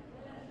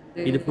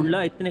 இது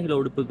ஃபுல்லாக எத்தனை கிலோ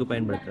உடுப்புக்கு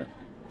பயன்படுத்தலாம்?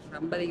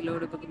 50 கிலோ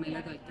உடுப்புக்கு மேலே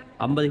வைக்கும்.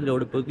 50 கிலோ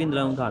உடுப்புக்கு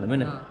இதெல்லாம் காணும்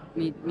என்ன?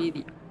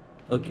 மீதி.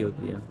 Okay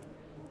okay.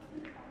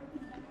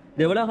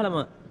 இது எவ்வளோ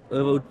காலமாக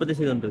உற்பத்தி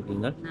செய்து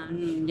கொண்டிருக்கீங்க? நான்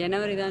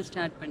ஜனவரி தான்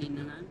ஸ்டார்ட்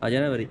பண்ணினேன்.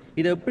 ஜனவரி.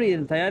 இது எப்படி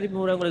தயாரிப்பு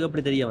முறை உங்களுக்கு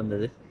எப்படி தெரிய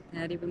வந்தது?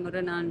 தயாரிப்பு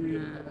முறை நான்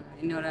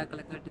இன்னொரு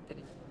ஆக்களை கேட்டு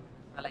தெரியும்.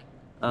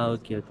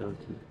 Okay okay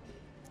okay.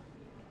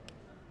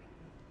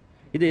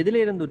 இது எதில்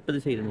இருந்து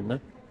உற்பத்தி செய்கிறீங்க?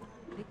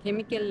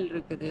 கெமிக்கல்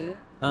இருக்குது.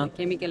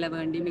 கெமிக்கலை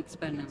வேண்டி மிக்ஸ்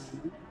பண்ண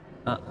வேணும்.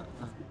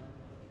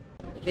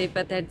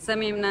 இப்போ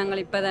தற்சமயம்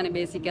நாங்கள் இப்போ தானே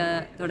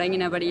பேசிக்காக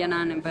தொடங்கினபடியாக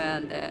நான் இப்போ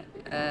அந்த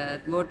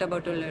வாட்டர்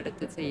பாட்டில்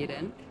எடுத்து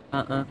செய்கிறேன்.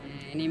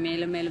 இனி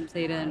மேலும் மேலும்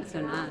செய்கிறேன்னு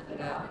சொன்னால்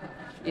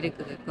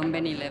இருக்குது.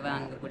 கம்பெனியில்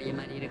வாங்கக்கூடிய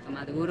மாதிரி இருக்கும்.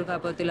 அது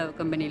ஊறுகாய் போத்தில்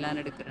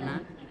கம்பெனிலாம் எடுக்கிறேன்னா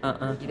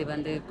இது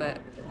வந்து இப்போ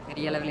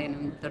பெரிய அளவில்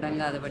இன்னும்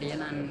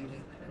தொடங்காதபடியாக நான்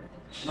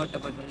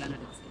வாட்டர் பாட்டில்லாம்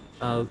எடுத்து.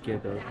 Okay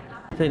okay.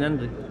 சரி,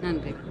 நன்றி.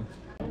 நன்றி.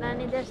 நான்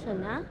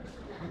நிதர்சனா.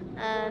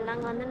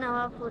 நாங்கள் வந்து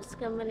நவா ஃபுட்ஸ்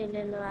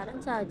கம்பெனிலேருந்து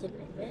வரோம்,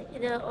 சார்ஜிலேருந்து.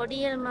 இது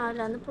ஒடியல்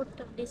மாவில் வந்து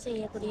புட்டு அப்படி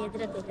செய்யக்கூடிய இது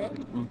இருக்குது.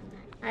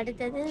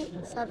 அடுத்தது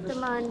சத்து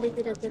மாண்டு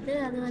இது இருக்குது.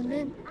 அது வந்து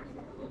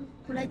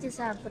குழைச்சி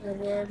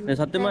சாப்பிட்றது.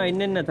 சத்துமா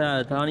என்னென்ன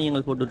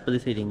தானியங்கள் போட்டு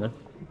உற்பத்தி செய்கிறீங்க?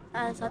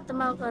 சத்து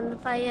மாவுக்கு வந்து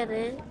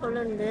பயறு,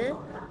 கொழுந்து,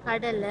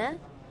 கடலை,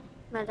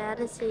 மற்ற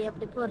அரிசி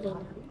அப்படி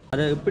போடுறீங்க.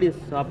 அதை எப்படி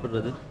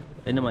சாப்பிட்றது?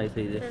 என்ன மாதிரி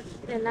செய்யுது?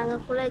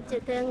 நாங்கள் குழைச்சி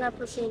தேங்காய்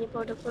பூசணி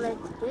போட்டு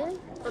குழைச்சிட்டு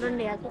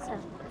உருண்டையாக்கி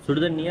சாப்பிடுவோம்.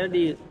 சுடுதண்ணியா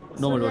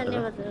நார்மல் வாட்டர்?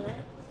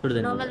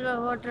 சுடுதண்ணி. Normal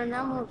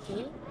வாட்டர்னா okay.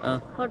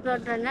 ஹாட்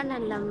வாட்டர்னா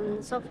நல்லா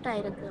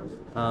சாஃப்டாக இருக்கும்.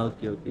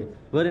 Okay okay.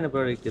 வேறு என்ன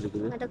ப்ராடக்ட்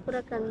இருக்குது? மற்ற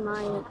குரக்கன் மா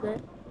இருக்கு.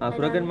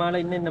 குரக்கன்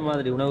மாலை இன்னென்ன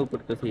மாதிரி உணவுப்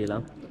பொருட்கள்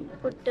செய்யலாம்?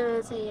 புட்டு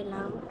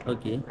செய்யலாம்.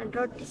 ஓகே.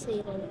 ரொட்டி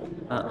செய்கிறது.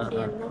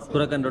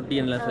 குரக்கன்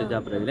ரொட்டி எல்லாம் செய்ய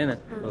சாப்பிட்றது என்ன?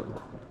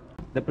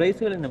 இந்த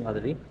ப்ரைஸ்கள் என்ன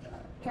மாதிரி?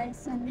 ப்ரைஸ்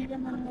வந்து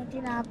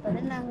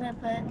 340. நாங்கள்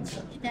இப்போ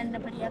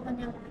தண்டபடியாக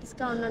கொஞ்சம்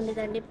டிஸ்கவுண்ட் வந்து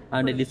தண்டி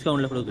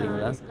டிஸ்கவுண்ட்டில்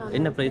கொடுக்குறீங்களா?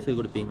 என்ன ப்ரைஸுக்கு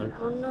கொடுப்பீங்க?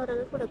 300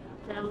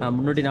 கொடுக்குறோம்.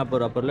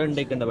 340 ரூபா பொருள்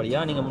இன்றைக்கு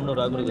கண்டபடியாக நீங்கள் 300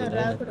 ரூபா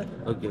கொடுக்குறீங்களா?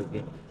 Okay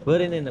okay.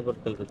 வேறு என்ன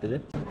பொருட்கள் இருக்குது?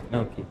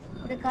 ஓகே.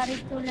 இது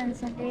கறித்தூள்னு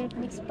சொல்லி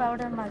மிக்ஸ்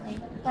பவுடர் மாதிரி,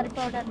 கறி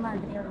பவுடர்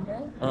மாதிரி உண்டு.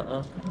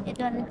 இது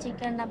வந்து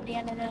சிக்கன்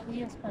அப்படியான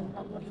யூஸ்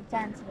பண்ணலாம்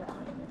சான்ஸ்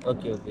இருக்குது.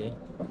 Okay okay.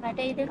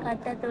 மற்ற இது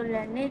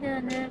கட்டத்தூள்னு இது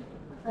வந்து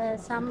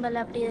சம்பல்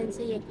அப்படி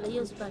செய்யல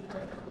யூஸ்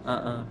பண்ணுறது.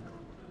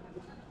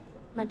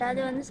 மற்ற அது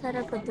வந்து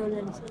சரக்கு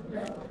தூள்னு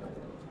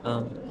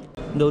சொல்லுவாங்க.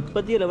 இந்த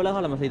உற்பத்தியில் எவ்வளோ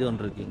காலமாக செய்து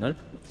கொண்டிருக்கீங்க?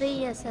 3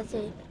 இயர்ஸாக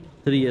செய்யுது.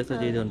 3 இயர்ஸாக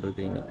செய்து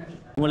கொண்டிருக்கீங்க.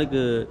 உங்களுக்கு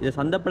இதை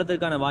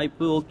சந்தைப்படுத்துறதுக்கான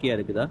வாய்ப்பு ஓகேயா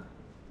இருக்குதா?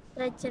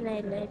 பிரச்சனை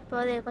இல்லை.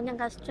 இப்போதே கொஞ்சம்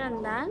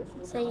கஷ்டம்தான்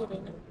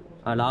செய்கிறேன்.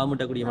 லாபம்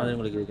முட்டக்கூடிய மாதிரி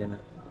உங்களுக்கு இருக்கு என்ன?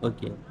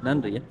 ஓகே,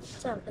 நன்றி.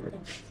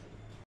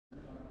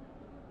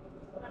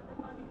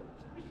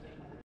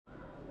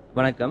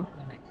 வணக்கம்.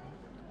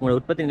 உங்களோட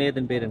உற்பத்தி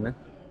நிலையத்தின் பேர் என்ன?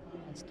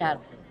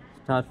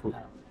 Star food.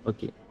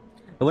 ஓகே.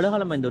 எவ்வளோ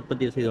காலமாக இந்த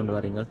உற்பத்தியை செய்து கொண்டு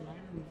வரீங்க?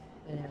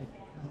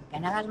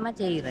 கனகாலமாக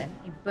செய்கிறேன்.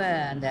 இப்போ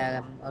அந்த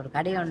ஒரு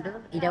கடை உண்டு,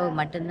 இரவு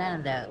மட்டும்தான்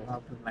அந்த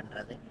ஓப்பன்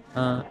பண்ணுறது.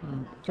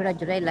 சுட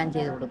சுட எல்லாம்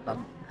செய்து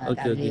கொடுப்போம்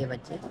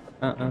வச்சு.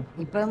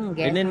 இப்போ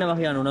என்னென்ன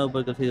வகையான உணவுப்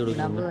பொருட்கள் செய்து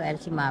கொடுக்குறோம்?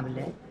 அரிசி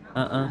மாவில்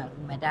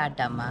மற்ற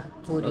ஆட்டாமா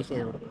பூரி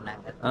செய்து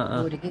கொடுக்குறாங்க.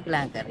 பூரிக்கு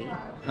கிளாங்கறி,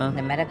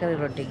 இந்த மிரக்கறி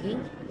ரொட்டிக்கு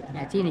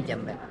சீனி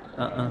சம்பல்,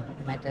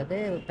 மற்றது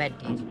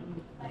பட்டி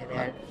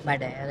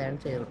வடை அதெல்லாம்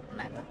செய்து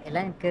கொடுக்குறாங்க.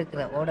 எல்லாம்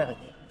கேட்குற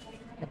ஓர்டருக்கு.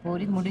 இந்த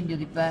பூரி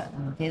முடிஞ்சது இப்போ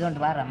செய்து கொண்டு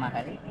வர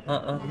மகள்.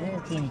 இது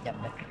சீனி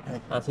சம்பல்.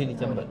 சீனி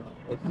சம்பல்.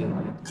 ஓகே.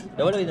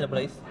 எவ்வளோ இதில்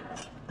ப்ரைஸ்?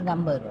 இது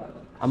 50 ரூபா.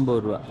 50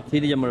 ரூபா.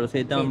 சீனி சம்பல்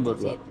சேர்த்து 50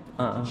 ரூபா.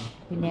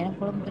 பின்ன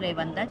குழம்புத்துறை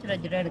வந்தால் சுட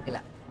சுட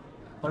எடுக்கலாம்.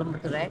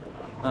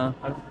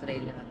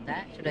 குழம்புத்துறையில்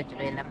வந்தால் சுட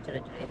சுட எல்லாம் சுட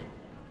சுட.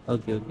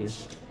 Okay okay.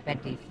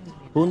 பட்டி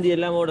பூந்தி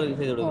எல்லாம் ஆர்டர்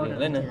செய்து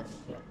கொடுக்குறீங்களா என்ன?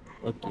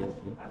 Okay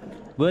okay.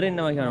 வேறு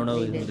என்ன வகையான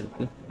உணவு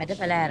இருக்குது? மற்ற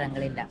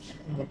பலகாரங்கள் எல்லாம்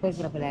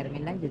கேட்குற பலகாரம்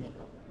எல்லாம் இது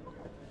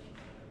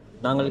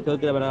நாங்கள்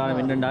கேட்குற பலகாரம்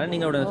என்னென்றாலும்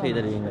நீங்கள் உடனே செய்து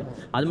தருவீங்க.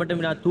 அது மட்டும்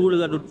இல்லாமல்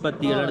தூள்கள்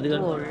உற்பத்திகள்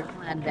தூள்,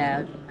 அந்த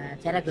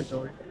சரக்கு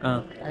தூள்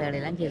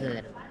அதெல்லாம் செய்து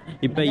தருவோம்.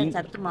 இப்போ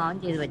சத்து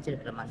மாவும் செய்து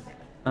வச்சிருக்கிறோம்.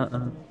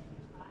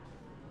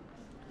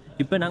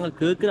 இப்போ நாங்கள்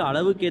கேட்குற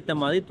அளவுக்கு ஏற்ற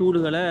மாதிரி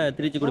தூள்களை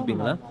திரிச்சு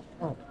கொடுப்பீங்களா?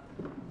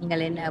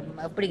 நீங்கள் என்ன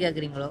எப்படி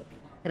கேட்குறீங்களோ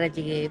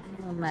இறைச்சிக்கு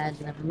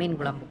மீன்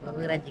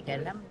குழம்புக்கு இறைச்சிக்கு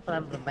எல்லாம்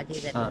குழம்பு பச்சி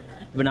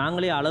இப்போ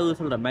நாங்களே அளவு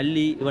சொல்கிறோம்,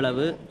 மல்லி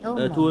இவ்வளவு,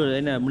 தூள்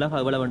என்ன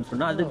மிளகாய் இவ்வளவுன்னு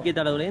சொன்னால்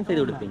அதுக்கேற்ற அளவுலையும்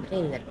செய்து கொடுப்பீங்க.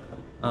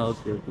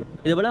 Okay okay.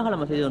 இது எவ்வளோ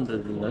காலமாக செய்து கொண்டு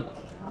இருக்கீங்க?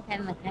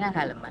 என்ன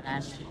காலமா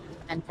நான்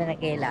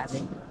எனக்கு இயலாது,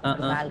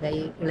 கால் கை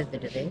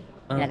இழுத்துட்டுது.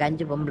 எனக்கு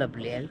 5 பொம்பளை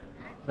பிள்ளைகள்,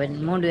 இப்போ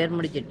 3 பேர்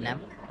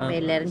முடிச்சுட்டேன். இப்போ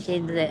எல்லாரும்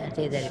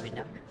செய்து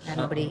அனுப்பினோம்.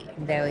 நான் இப்படி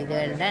இந்த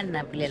இதுகள் தான்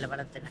நான் பிள்ளைகளை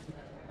வளர்த்துனேன்.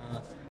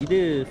 இது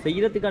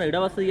செய்யறதுக்கான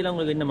இடவசதியெல்லாம்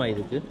உங்களுக்கு என்னமா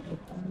இருக்கு?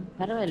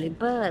 பரவாயில்ல.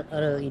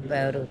 இப்போ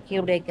ஒரு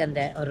கியூடேக்கு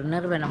அந்த ஒரு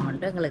நிறுவனம்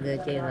மட்டும் எங்களுக்கு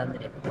செய்து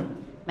தந்துருக்கு.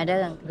 மற்ற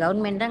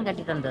கவர்மெண்ட் தான்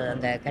கட்டி தந்தது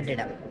அந்த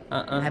கட்டிடம்.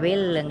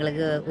 அவையில்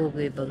எங்களுக்கு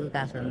ஊக்குவிப்புக்கு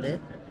காசு வந்து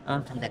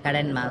அந்த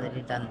கடன்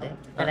மாதிரி தந்து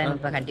கடன்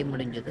இப்போ கட்டி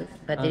முடிஞ்சது.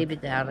 இப்போ திருப்பி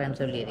தரேன்னு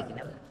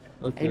சொல்லியிருக்கிறோம்.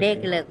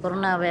 இடையில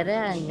கொரோனா வேற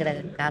இங்கே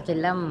காசு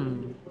எல்லாம்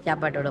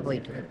சாப்பாட்டோட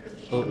போயிட்டு இருக்கு.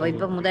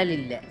 இப்போ முதல்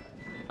இல்லை,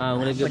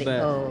 உங்களுக்கு இப்போ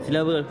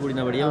செலவுகள்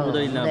கூடினபடியே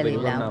முதல்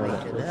இல்லாமல்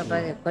போயிட்டு. அப்போ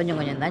கொஞ்சம்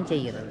கொஞ்சம் தான்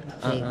செய்கிறது,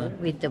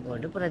 விற்று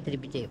போட்டு அப்புறம்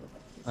திருப்பி செய்வோம்.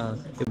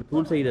 இப்போ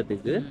தூள்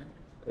செய்யறதுக்கு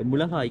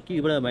மிளகாய்க்கு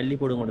இவ்வளவு மல்லி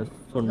போடுங்க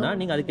சொன்னா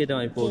நீங்க அதுக்கேற்ற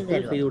மாதிரி போட்டு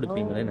செய்து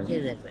கொடுப்பீங்களா?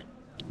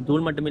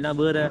 தூள் மட்டும்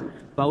இல்லாம வேற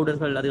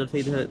பவுடர்கள் அதுகள்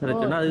செய்து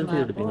தரச்சுன்னா அதுவும்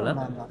செய்து கொடுப்பீங்களா?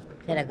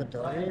 சிறகு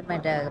தூள்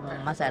மற்ற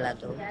மசாலா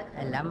தூள்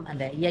எல்லாம்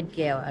அந்த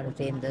இயற்கையோடு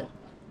சேர்ந்து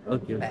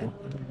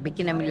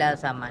விக்கினம் இல்லாத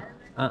சாமான்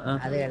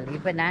அதுகள்.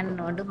 இப்போ நான்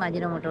ஒன்றும்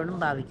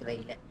மஜினமோட்டோடும் பாவிக்கிறேன்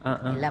இல்லை,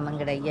 எல்லாம்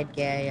எங்கட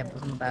இயற்கையை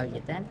எப்பவும்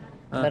பாவிச்சுதான்.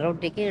 இப்போ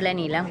ரொட்டிக்கு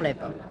இளநீலாம்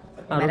குழைப்போம்,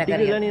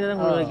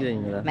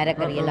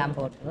 மரக்கறி எல்லாம்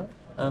போட்டு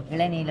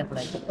இளநீல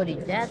குழைச்சி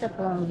பொரிச்சு அதை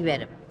பொங்கி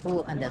வரும். பூ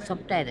அந்த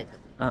சொப்டா இருக்கு,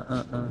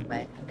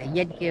 அந்த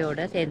இயற்கையோட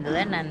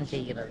சேர்ந்துதான் நான்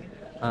செய்கிறது.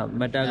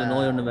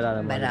 நோய் ஒன்றும்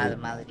வராத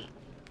மாதிரி.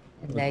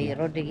 இந்த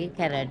ரொட்டிக்கு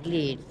கேரட்,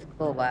 லீட்ஸ்,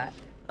 கோவா,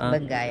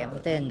 வெங்காயம்,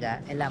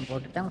 தேங்காய் எல்லாம்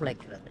போட்டு தான்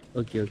குழைக்கிறது.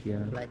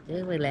 குழைச்சி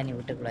இளநீ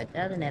விட்டு குழைச்சா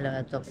அது நல்லா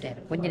சொப்டா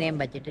இருக்கும். கொஞ்சம்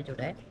நேரம் வச்சுட்டு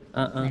சுட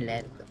நல்லா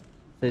இருக்கும்.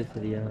 சரி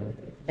சரியா,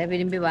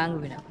 விரும்பி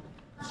வாங்குவினோம்.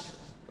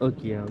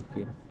 Okay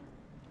okay.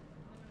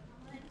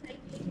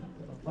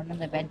 கொண்டு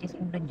வந்த பேட்டிஸ்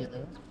முடிஞ்சது.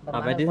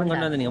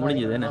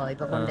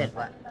 இப்போ கொண்டு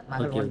இருப்பா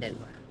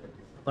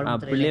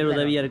பிள்ளைகள்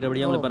உதவியா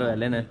இருக்கிறபடியா உங்களுக்கு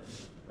பரவாயில்ல என்ன?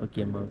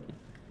 ஓகேம்மா ஓகே.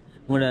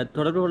 உங்களோட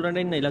தொடர்பு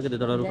கொள்றேன் என்ன இலக்கத்தை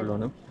தொடர்பு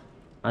கொள்ளணும்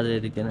அது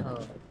இருக்குன்னு.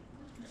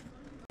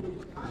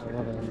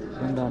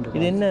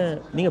 இது என்ன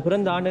நீங்க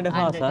பிறந்த ஆண்டு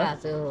காசா?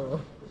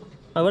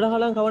 அவ்வளோ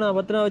காலம் கவனம்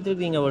பத்திரம்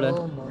வச்சிருக்கீங்க அவ்வளோ?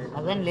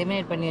 அதான்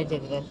லிமினேட் பண்ணி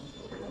வச்சிருக்கேன்.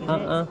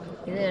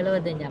 இது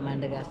 75ஆம்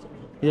ஆண்டு காசு.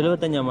 இது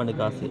 75ஆம் ஆண்டு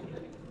காசு.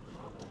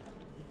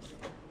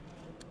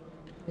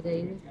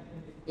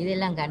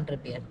 இதெல்லாம்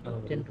கான்ட்ரிபியர்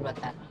 2 ரூபா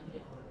தான்.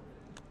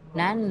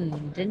 நான்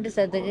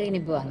 2%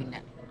 இனிப்பு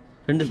வாங்கினேன்.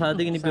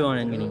 2% இனிப்பு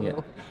வாங்கினீங்க?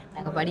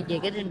 நாங்கள் படிக்க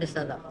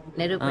 2%,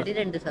 நெருப்படி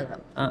 2%.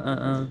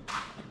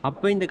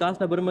 அப்போ இந்த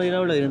காசுல பெருமதியில்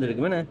எவ்வளோ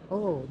இருந்திருக்குமே?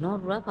 100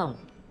 ரூபா பவுன்,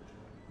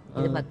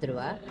 இது 10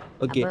 ரூபா.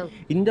 ஓகே.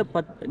 இந்த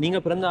நீங்க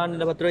பிறந்த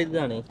ஆண்டுல 10 ரூபா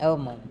இதுதானே?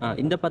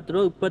 இந்த 10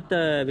 ரூபா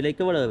இப்பத்த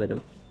விலைக்கு எவ்வளவு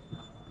வரும்?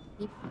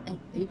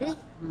 இது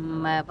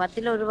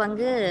 10ல் ஒரு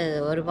பங்கு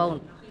 1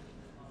 பவுன்.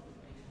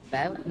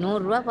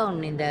 100 ரூபா பவுன்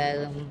இந்த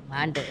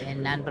ஆண்டு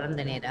நான்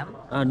பிறந்த நேரம்.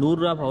 100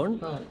 ரூபா பவுன்,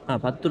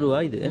 10 ரூபா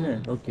இது என்ன?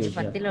 Okay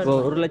okay.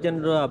 1 லட்சம்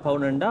ரூபா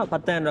பவுன்டா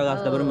 10,000 ரூபா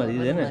காசுல பெருமதி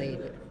இது என்ன?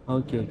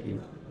 Okay okay.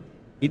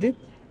 இது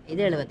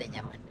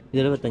 75ஆம் ஆண்டு.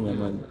 இது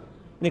 75ஆம் ஆண்டு.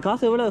 இந்த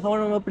காசு எவ்வளவு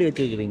கவனம் எப்படி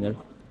வச்சிருக்கிறீங்க?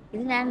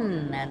 இது நான்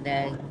அந்த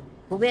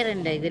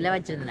குபேரன் இதில்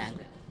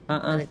வச்சிருந்தாங்க,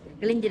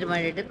 கிழிஞ்சிட்டு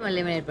மாட்டிட்டு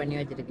லிமினேட் பண்ணி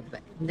வச்சிருக்கு. இப்போ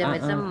இந்த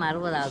வருஷம்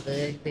 60வது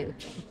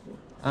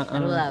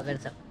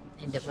வருஷம்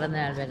இந்த பிறந்த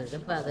நாள் வருது.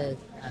 இப்போ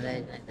அதை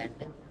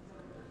தட்டு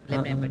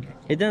லிமினேட் பண்ணி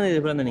வச்சு. எத்தனை தேதி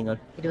பிறந்த நீங்கள்?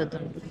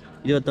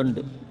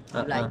 21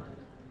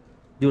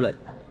 ஜூலை.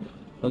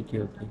 Okay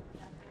okay.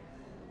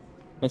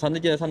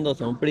 சந்திச்ச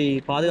சந்தோஷம். இப்படி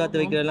பாதுகாத்து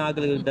வைக்கிறதெல்லாம்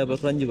ஆக்களுக்கிட்ட இப்போ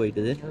குறைஞ்சி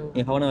போயிட்டுது.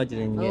 நீங்கள் கவனம்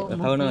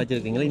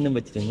வச்சிருக்கீங்களா? இன்னும்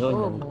வச்சுருக்கீங்களா?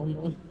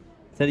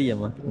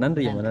 சரியம்மா,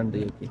 நன்றியம்மா,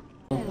 நன்றி. ஓகே.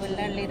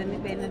 வெளிநாட்டிலிருந்து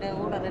இப்போ என்னோட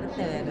ஓடர்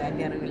எடுத்து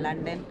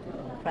லண்டன்,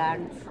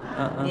 ஃப்ரான்ஸ்,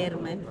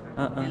 ஜெர்மன்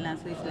எல்லாம்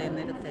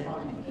சுவிஸ்லேருந்து எடுத்து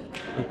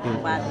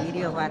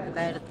வீடியோ பார்த்து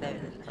தான் எடுத்தேன்.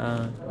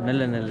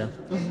 நல்ல நல்ல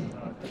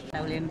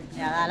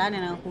அதெல்லாம்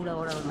நான் கூட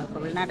ஓட வரணும். இப்போ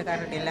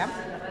வெளிநாட்டுக்காரர்கிட்ட எல்லாம்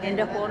என்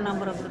ஃபோன்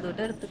நம்பரை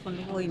கொடுத்துட்டு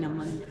எடுத்துக்கொண்டு போய்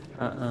நம்ம.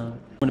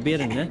 உங்கள்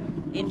பேர் என்ன?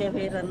 என்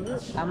பேர் வந்து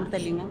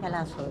அமிர்தலிங்கம்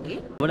கலாசோரி.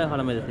 எவ்வளோ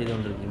காலம் இதை செய்து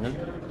கொண்டிருக்கீங்க?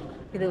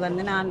 இது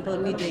வந்து நான்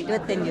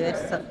 25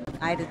 வருஷம்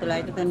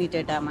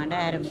 1998ஆம் ஆண்டு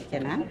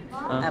ஆரம்பித்தேன்.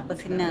 அப்போ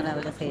சின்ன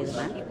அளவில்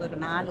செய்துவேன். இப்போ ஒரு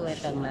 4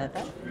 வருடங்களாக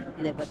தான்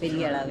இதை இப்போ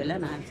பெரிய அளவில்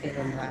நான்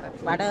செய்து வரேன்.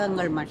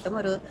 வடகங்கள் மட்டும்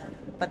ஒரு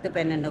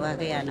 10-12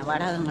 வகையான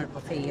வடகங்கள்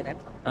இப்போ செய்கிறேன்.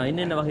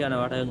 என்னென்ன வகையான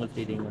வடகங்கள்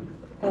செய்கிறீங்க?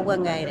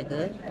 கொவ்வங்காய்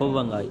இருக்குது.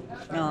 கொவ்வங்காய்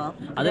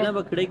அதெல்லாம்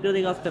இப்போ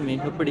கிடைக்கிறதே கஷ்டமே,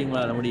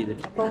 எப்படிங்களால முடியுது?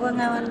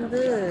 கொவ்வங்காய்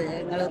வந்து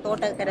எங்களுக்கு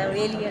தோட்டக்கரை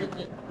வேலிகள்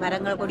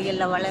மரங்கள்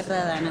கொடிகளில்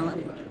வளர்கிறதான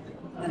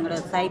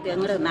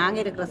எங்களோட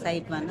நாங்கள் இருக்கிற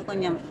சைட் வந்து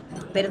கொஞ்சம்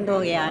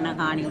பெருந்தொகையான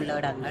காணி உள்ள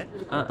இடங்கள்,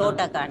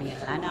 தோட்ட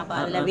காணிகள் தான். அப்போ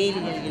அதில்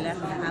வேலிகள்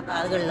அப்போ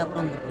அதுகளில்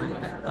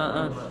கொண்டுருவாங்க.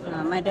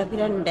 மற்ற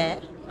பிரண்டை,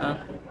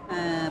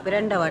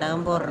 பிரண்டை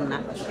வடகம் போடுறேன்னா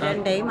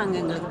பிரண்டையும் அங்கே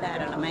எங்களுக்கு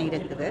தாராளமாக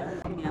இருக்குது.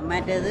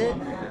 மற்றது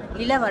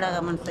இலை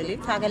வடகம்னு சொல்லி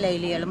சகல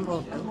இலைகளும்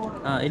போட்டு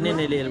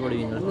என்னென்ன இலைகள்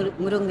போடுவீங்க?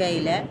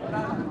 முருங்கையில்,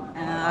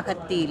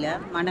 அகத்தியில்,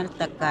 மணல்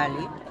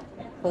தக்காளி,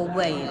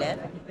 கொவ்வையில்,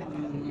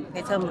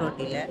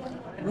 பெசம்பரோட்டியில்,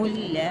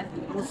 முல்லை,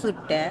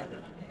 முசுட்டை,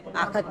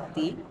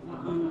 அகத்தி,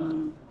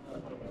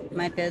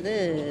 மற்றது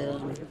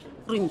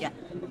குறிஞ்சா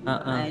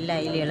எல்லா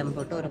இலைகளும்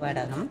போட்டு ஒரு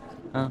வடகம்.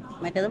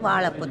 மற்றது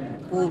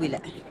வாழைப்பூவில்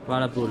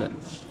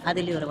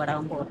அதில் ஒரு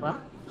வடகம் போடுறோம்.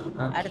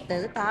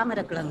 அடுத்தது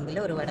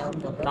தாமரைக்கிழங்குல ஒரு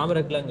வடகம் போடுறோம்.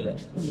 தாமரைக்கிழங்குல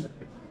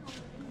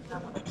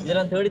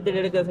இதெல்லாம் தேடி தேடி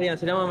எடுக்க சரியா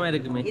சிரமமா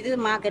இருக்குமே. இது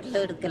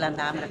மார்க்கெட்ல எடுக்கலாம்.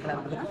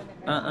 தாமரைக்கிழங்கு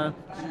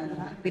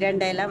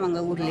பிரண்டையெல்லாம்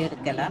அங்கே ஊரில்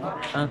எடுக்கலாம்.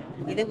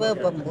 இது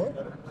வேப்பம்பூ.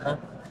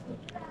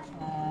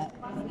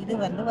 இது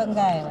வந்து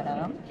வெங்காய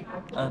வடகம்.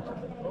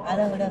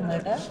 அதை விட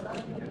எங்கள்கிட்ட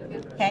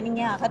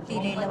தனியாக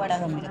அகத்தியில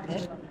வடகம் இருக்கு.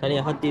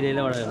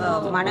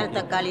 மணல்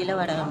தக்காளியில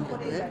வடகம்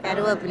இருக்குது.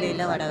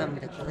 கருவேப்பிலையில வடகம்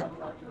இருக்குது.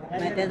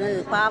 மற்றது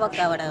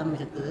பாவக்காய் வடகம்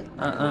இருக்குது.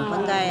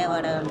 வெங்காய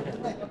வடகம்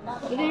இருக்குது.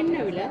 இது என்ன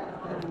விலை?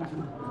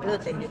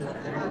 75 ரூபா.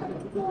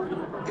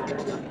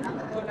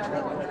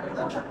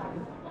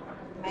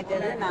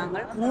 மற்றது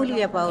நாங்கள்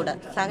மூலிகை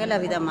பவுடர், சகல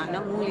விதமான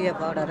மூலிகை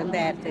பவுடரும்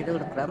தயார் செய்து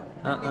கொடுக்குறோம்.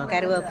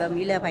 கருவேப்பம்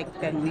இலை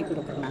பைக்கண்ணி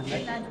கொடுக்குறோம்.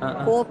 நாங்கள்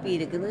கோப்பி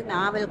இருக்குது.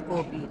 நாவல்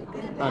கோப்பி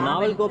இருக்குது.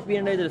 நாவல் கோப்பி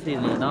என்ன இதில்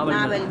செய்யுங்க?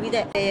 நாவல்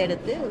விதை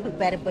எடுத்து ஒரு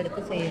பருப்பு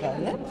எடுத்து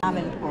செய்வாங்க.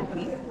 நாவல்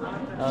கோப்பி.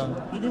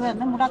 இது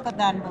வந்து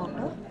முடக்கத்தான்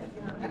போட்டு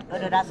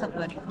ஒரு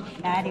ரசப்பொடி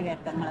நாரி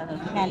வேர்க்கங்களை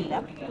வந்து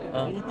நல்ல.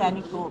 இது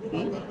தனி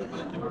கோப்பி.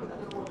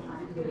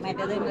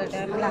 மற்றது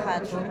எங்கள்கிட்ட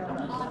மிளகாத்தூள்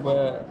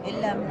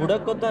எல்லாம்.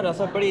 முடக்கத்தான்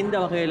ரசப்படி இந்த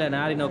வகையில்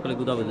நாரி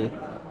நோக்களுக்கு உதவுது.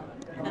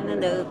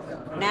 இந்த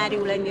நாரி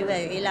உழைஞ்சி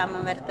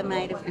இல்லாமல்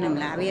வருத்தமாக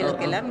இருக்கணும்ல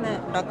அவைகளுக்கெல்லாம்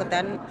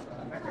முடக்கத்தான்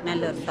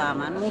நல்ல ஒரு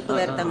சாமான். மூட்டு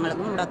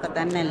வருத்தங்களுக்கும்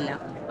முடக்கத்தான் நல்ல.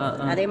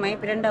 அதே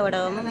மாதிரி பிரண்டை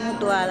வடகமும்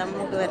மூட்டுவாதம்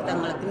மூட்டு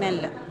வருத்தங்களுக்கு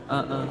நல்ல.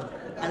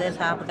 அதை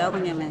சாப்பிட்டா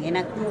கொஞ்சம்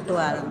எனக்கு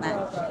மூட்டுவாதம் தான்.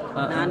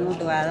 நான்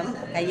மூட்டுவாதம்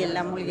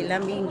கையெல்லாம்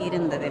மூழ்கெல்லாம் வீங்கி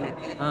இருந்தது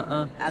எனக்கு.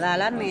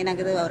 அதால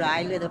எனக்கு இது ஒரு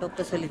ஆயுர்வேத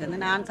டாக்டர் சொல்லி தந்து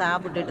நான்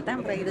சாப்பிட்டுட்டு தான்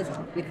அப்புறம் இது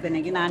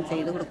விற்பனைக்கு நான்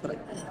செய்து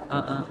கொடுக்குறேன்.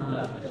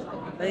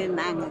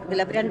 நாங்கள்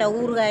இதில் பிரண்டை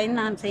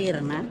ஊறுகாயின்னு நான்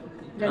செய்கிறேன். நான்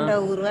பிரண்டை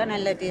ஊறுகாய்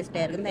நல்ல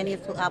டேஸ்ட்டாக இருக்கும்.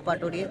 தனியாக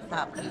சாப்பாட்டோடையே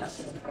சாப்பிடலாம்.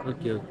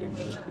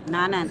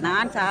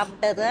 நான்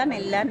சாப்பிட்டது தான்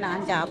எல்லாம்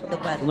நான் சாப்பிட்டு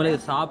பார்த்தேன். உங்களுக்கு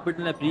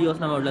சாப்பிட்டு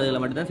பிரியோசனமாக உள்ளதுகளை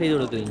மட்டும் தான் செய்து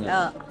கொடுக்குறீங்க.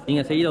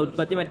 நீங்கள் செய்த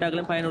உற்பத்தி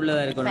மெட்டாக்களும்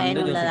பயனுள்ளதாக இருக்கணும்.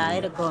 பயனுள்ளதாக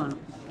இருக்கணும்.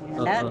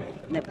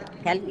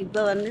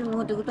 இப்போ வந்து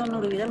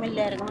 100%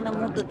 எல்லாருக்கும் இந்த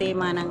மூட்டு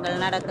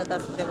தேய்மானங்கள் நடக்க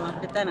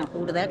கஷ்டப்பட்டு தான்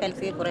கூடுதல்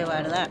கல்சிய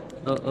குறைபாடு தான்.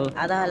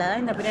 அதால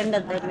இந்த பிரண்டை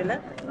தண்ணியில்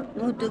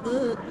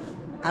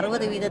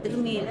 160%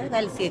 மேலே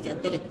கல்சிய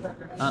சத்து இருக்கு.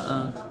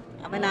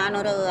 அப்போ நான்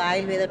ஒரு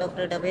ஆயுர்வேத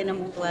டாக்டர்கிட்ட போய்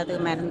நம்ம மூட்டுவாது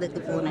மருந்துக்கு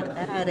போன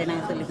எடுத்தேன். அவர்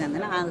எனக்கு சொல்லி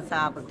தந்தேன். அதை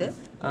சாப்பிட்டு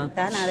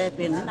தான் அதை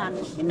போயிருந்து நான்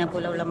என்ன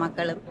போல உள்ள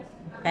மக்களும்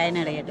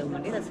பயனடையட்டும்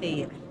பண்ணி இதை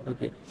செய்கிறேன்.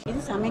 இது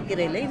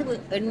சமைக்கிறதில்ல. இது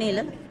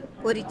எண்ணெயில்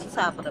பொரித்து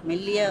சாப்பிட்றோம்.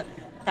 மெல்லிய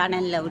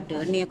தணலில் விட்டு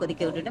எண்ணெயை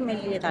கொதிக்க விட்டுட்டு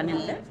மெல்லிய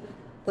தணலில்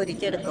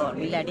பொரித்து எடுக்கணும்.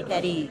 இல்லாட்டி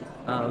கறி.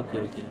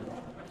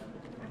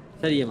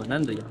 சரியம்மா,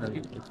 நன்றி.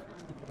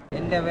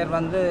 என் பேர்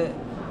வந்து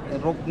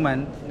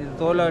ருக்மன். இது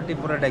தோலாட்டி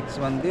ப்ராடக்ட்ஸ்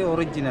வந்து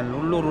ஒரிஜினல்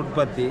உள்ளூர்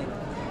உற்பத்தி.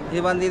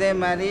 இது வந்து இதே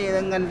மாதிரி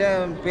எங்கண்ட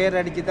பேர்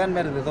அடித்து தான்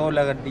வருது.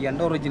 தோலை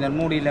கட்டிக்கண்டு ஒரிஜினல்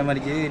மூடியில்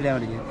மடிச்சது இதில்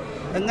மடிச்சது.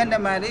 எங்கண்ட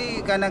மாதிரி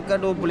கணக்க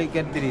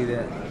டூப்ளிகேட் தெரியுது.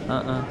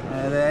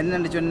 அது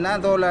என்னென்னு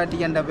சொன்னால்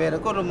தோலாட்டிக்கண்ட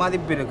பேருக்கு ஒரு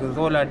மதிப்பு இருக்குது.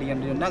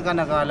 தோலாட்டிக்கன்று சொன்னால்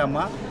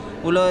கனகாலமாக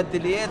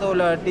உலகத்திலேயே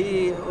தோலாட்டி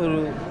ஒரு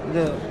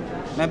இது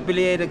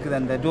மெப்பிலேயே இருக்குது.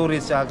 அந்த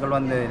டூரிஸ்ட் ஆக்கள்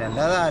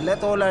வந்ததுனால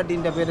அதில்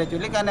தோலாட்டின்ற பேரை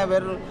சொல்லி கன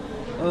பேர்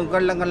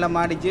கள்ளம்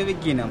அடித்து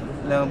விற்கணும்.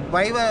 இந்த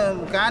பைவ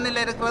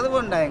கேனில் இருக்கிறது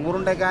வேண்டாம்.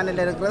 உருண்டை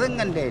கேனில் இருக்கிறது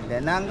இங்கண்டே இல்லை.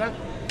 நாங்கள்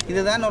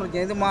இதுதான்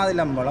ஒரிஜினல். இது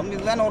மாதுளம்பழம்.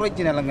 இதுதான்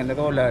ஒரிஜினலுங்க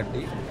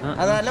தோலாட்டி.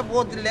 அதனால்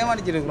போத்திலே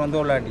மடிச்சிருக்கிறோம்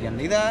தோலாட்டியான்.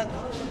 இதை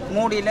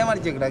மூடியிலே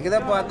மடிச்சுக்கிறாங்க. இதை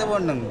பார்த்து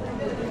பண்ணுங்க.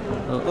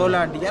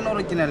 தோலாட்டியான்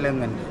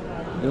ஒரிஜினலுங்க.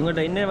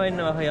 இவங்கள்ட்ட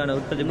என்ன வகையான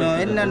உற்பத்தி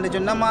என்னன்னு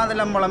சொன்னால்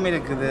மாதுளம்பழம்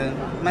இருக்குது.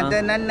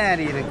 மற்ற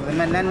நன்னாரி இருக்குது.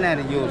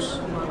 நன்னாரி ஜூஸ்.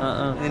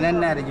 இது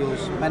நன்னாரி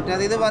ஜூஸ்.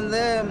 மற்றது இது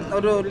வந்து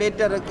ஒரு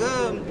லிட்டருக்கு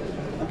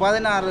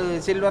 16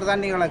 சில்வர்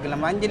தண்ணி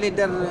கலக்கலாம். 5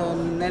 லிட்டர்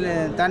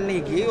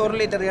தண்ணிக்கு 1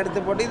 லிட்டர் எடுத்து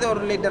போட்டு இது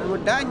 1 லிட்டர்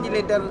விட்டால் 5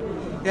 லிட்டர்.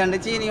 இது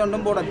சீனி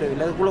ஒன்றும் போட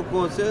தேவையில்லை. அது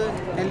குளுக்கோஸு,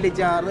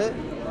 நெல்லிச்சாறு,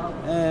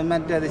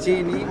 மற்றது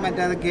சீனி,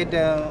 மற்றது கேட்ட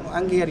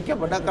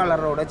அங்கீகரிக்கப்பட்ட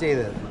கலரோடு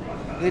செய்தது.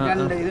 இது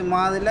 2. இது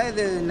மாதுளை,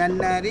 இது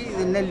நன்னாரி,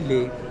 இது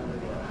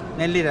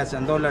நெல்லி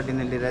ரசம், தோலாட்டி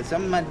நெல்லி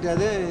ரசம்.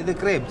 மற்றது இது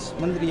கிரேப்ஸ்,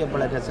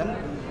 முந்திரியப்பழ ரசம்.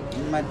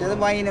 மற்றது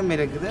வைனும்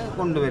இருக்குது.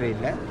 கொண்டு வர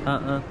இல்லை.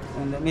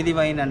 இந்த மிதி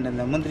வைன் அண்ட்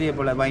இந்த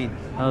முந்திரியப்பழ வைன்.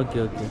 ஓகே.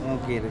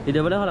 இது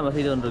எவ்வளோ காலமாக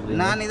செய்து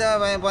கொண்டிருக்கிறேன்? நான் இதை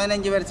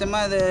 15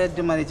 வருஷமாக இதை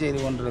ஏற்றுமதி செய்து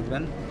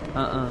கொண்டிருக்கிறேன்.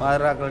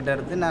 பாதுகாக்கள்கிட்ட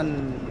எடுத்து நான்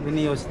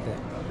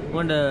விநியோசித்தேன்.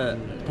 உங்களோட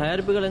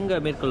தயாரிப்புகள் எங்கே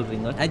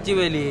மேற்கொள்கிறீங்க?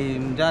 அச்சுவேலி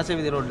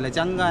ராசவீதி ரோட்டில்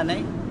சங்கானை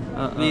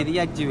வீதி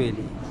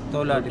அச்சுவேலி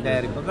தோலாட்டி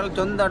தயாரிப்புகள்.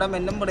 சொந்த இடம்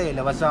இன்னும்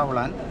முடியல.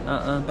 வசாவளான்.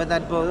 இப்போ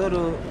தற்போது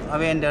ஒரு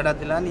அவையண்ட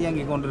இடத்துல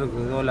இயங்கி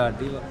கொண்டிருக்குது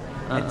தோலாட்டி.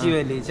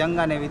 அச்சுவேலி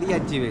சங்கானை வீதி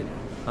அச்சுவேலி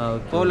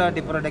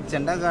தோலாட்டி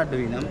ப்ரொடக்ஷன்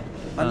காட்டுவீனம்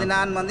வந்து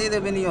நான் வந்து இது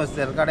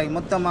விநியோகித்தர் கடை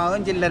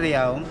மொத்தமாகவும்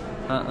சில்லறையாகவும்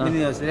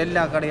விநியோகஸ்தர்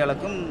எல்லா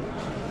கடைகளுக்கும்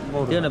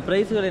இதோட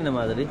பிரைஸ்கள் என்ன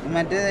மாதிரி?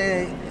 மற்ற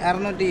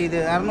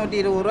 620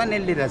 ரூபா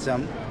நெல்லி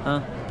ரசம்,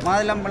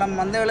 மாதுளம்பழம்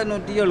வந்து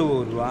 770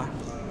 ரூபா,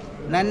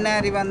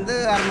 நன்னாரி வந்து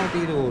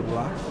 620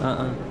 ரூபா,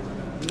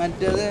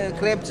 மற்றது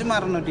கிரேப்ஸும்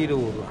 620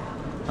 ரூபா.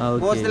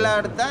 ஹோல்சேலாக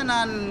எடுத்தால்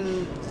நான்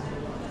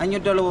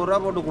 570 ரூபா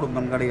போட்டு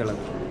கொடுப்பேன்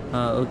கடைகளுக்கு.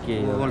 ஓகே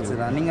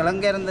ஹோல்சேலாக நீங்கள்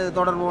எங்கே இருந்து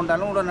தொடர்பு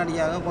கொண்டாலும்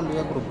உடனடியாக கொண்டு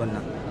போய் கொடுப்பேன்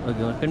நான்.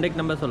 ஓகே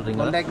கான்டாக்ட் நம்பர்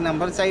சொல்கிறீங்க? Contact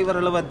number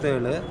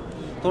 077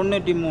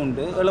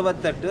 93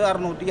 78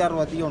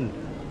 661.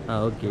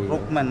 ஓகே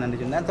ருக்மன்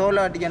சொன்னால்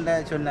தோலாட்டிக்கண்ட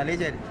சொன்னாலே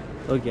சரி.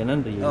 ஓகே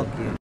நன்றி.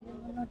 ஓகே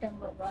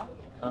 350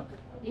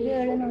 இது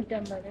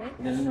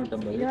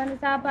 750. இது வந்து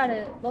சாப்பாடு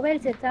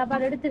மொபைல் செட்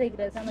சாப்பாடு எடுத்து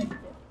வைக்கிறது சமைச்சு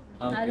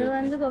அது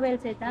வந்து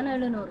மொபைல் செட் தான்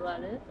 700 ரூபா.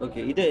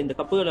 ஓகே இது இந்த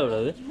கப்புகள்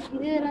எவ்வளவு?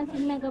 இதெல்லாம்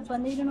சின்ன கப்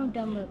வந்து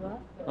 250 ரூபா.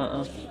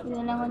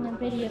 இதெல்லாம் கொஞ்சம்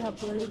பெரிய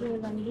கப்புகள் இது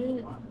வந்து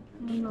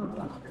 300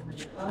 ரூபா.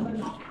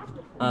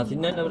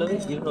 சின்ன எவ்வளவு?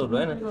 200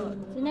 ரூபா.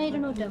 சின்ன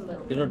 250.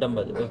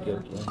 250. Okay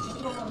okay.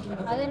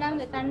 அதெல்லாம்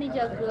இந்த தண்ணி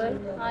ஜக்குகள்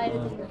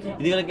 1000.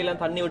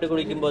 இதுகளுக்கெல்லாம் தண்ணி விட்டு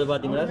குடிக்கும் போது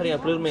பார்த்தீங்கன்னா சரியா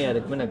குளிர்மையாக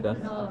இருக்கும் எனக்கா?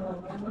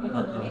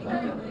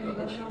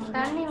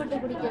 தண்ணி விட்டு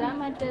குடிக்கலாம்.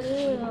 மற்றது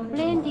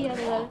பிளேன்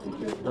டீர்கள்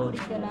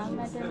குடிக்கலாம்.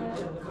 மற்றது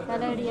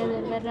தலையடி அது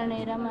வர்ற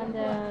நேரம் அந்த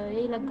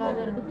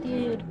வெயிலக்காதருக்கு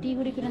டீ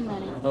குடிக்கணும்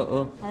தானே,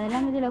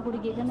 அதெல்லாம் இதில்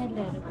குடிக்க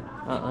நல்லா இருக்கும்.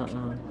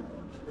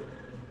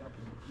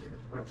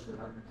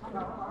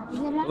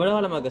 எவ்வளோ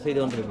காலமாக செய்து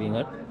கொண்டிருக்கீங்க?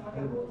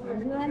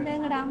 இது வந்து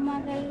எங்களோட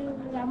அம்மாக்கள்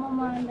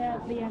அம்மா வந்து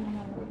அப்படியான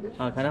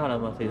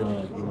கனகாலமாக செய்து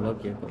கொண்டிருக்கீங்களா?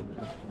 ஓகே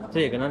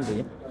சரி நன்றி.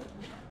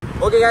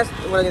 ஓகே கேஸ்,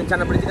 உங்களுக்கு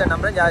சேனல் பிடிச்சிருக்க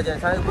நம்புறேன்.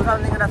 சேனல் புதுசாக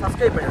இருந்தீங்கன்னா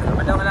சப்ஸ்கிரைப் பண்ணிடுங்க.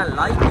 மற்றவங்க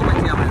லைக்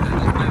பண்ணி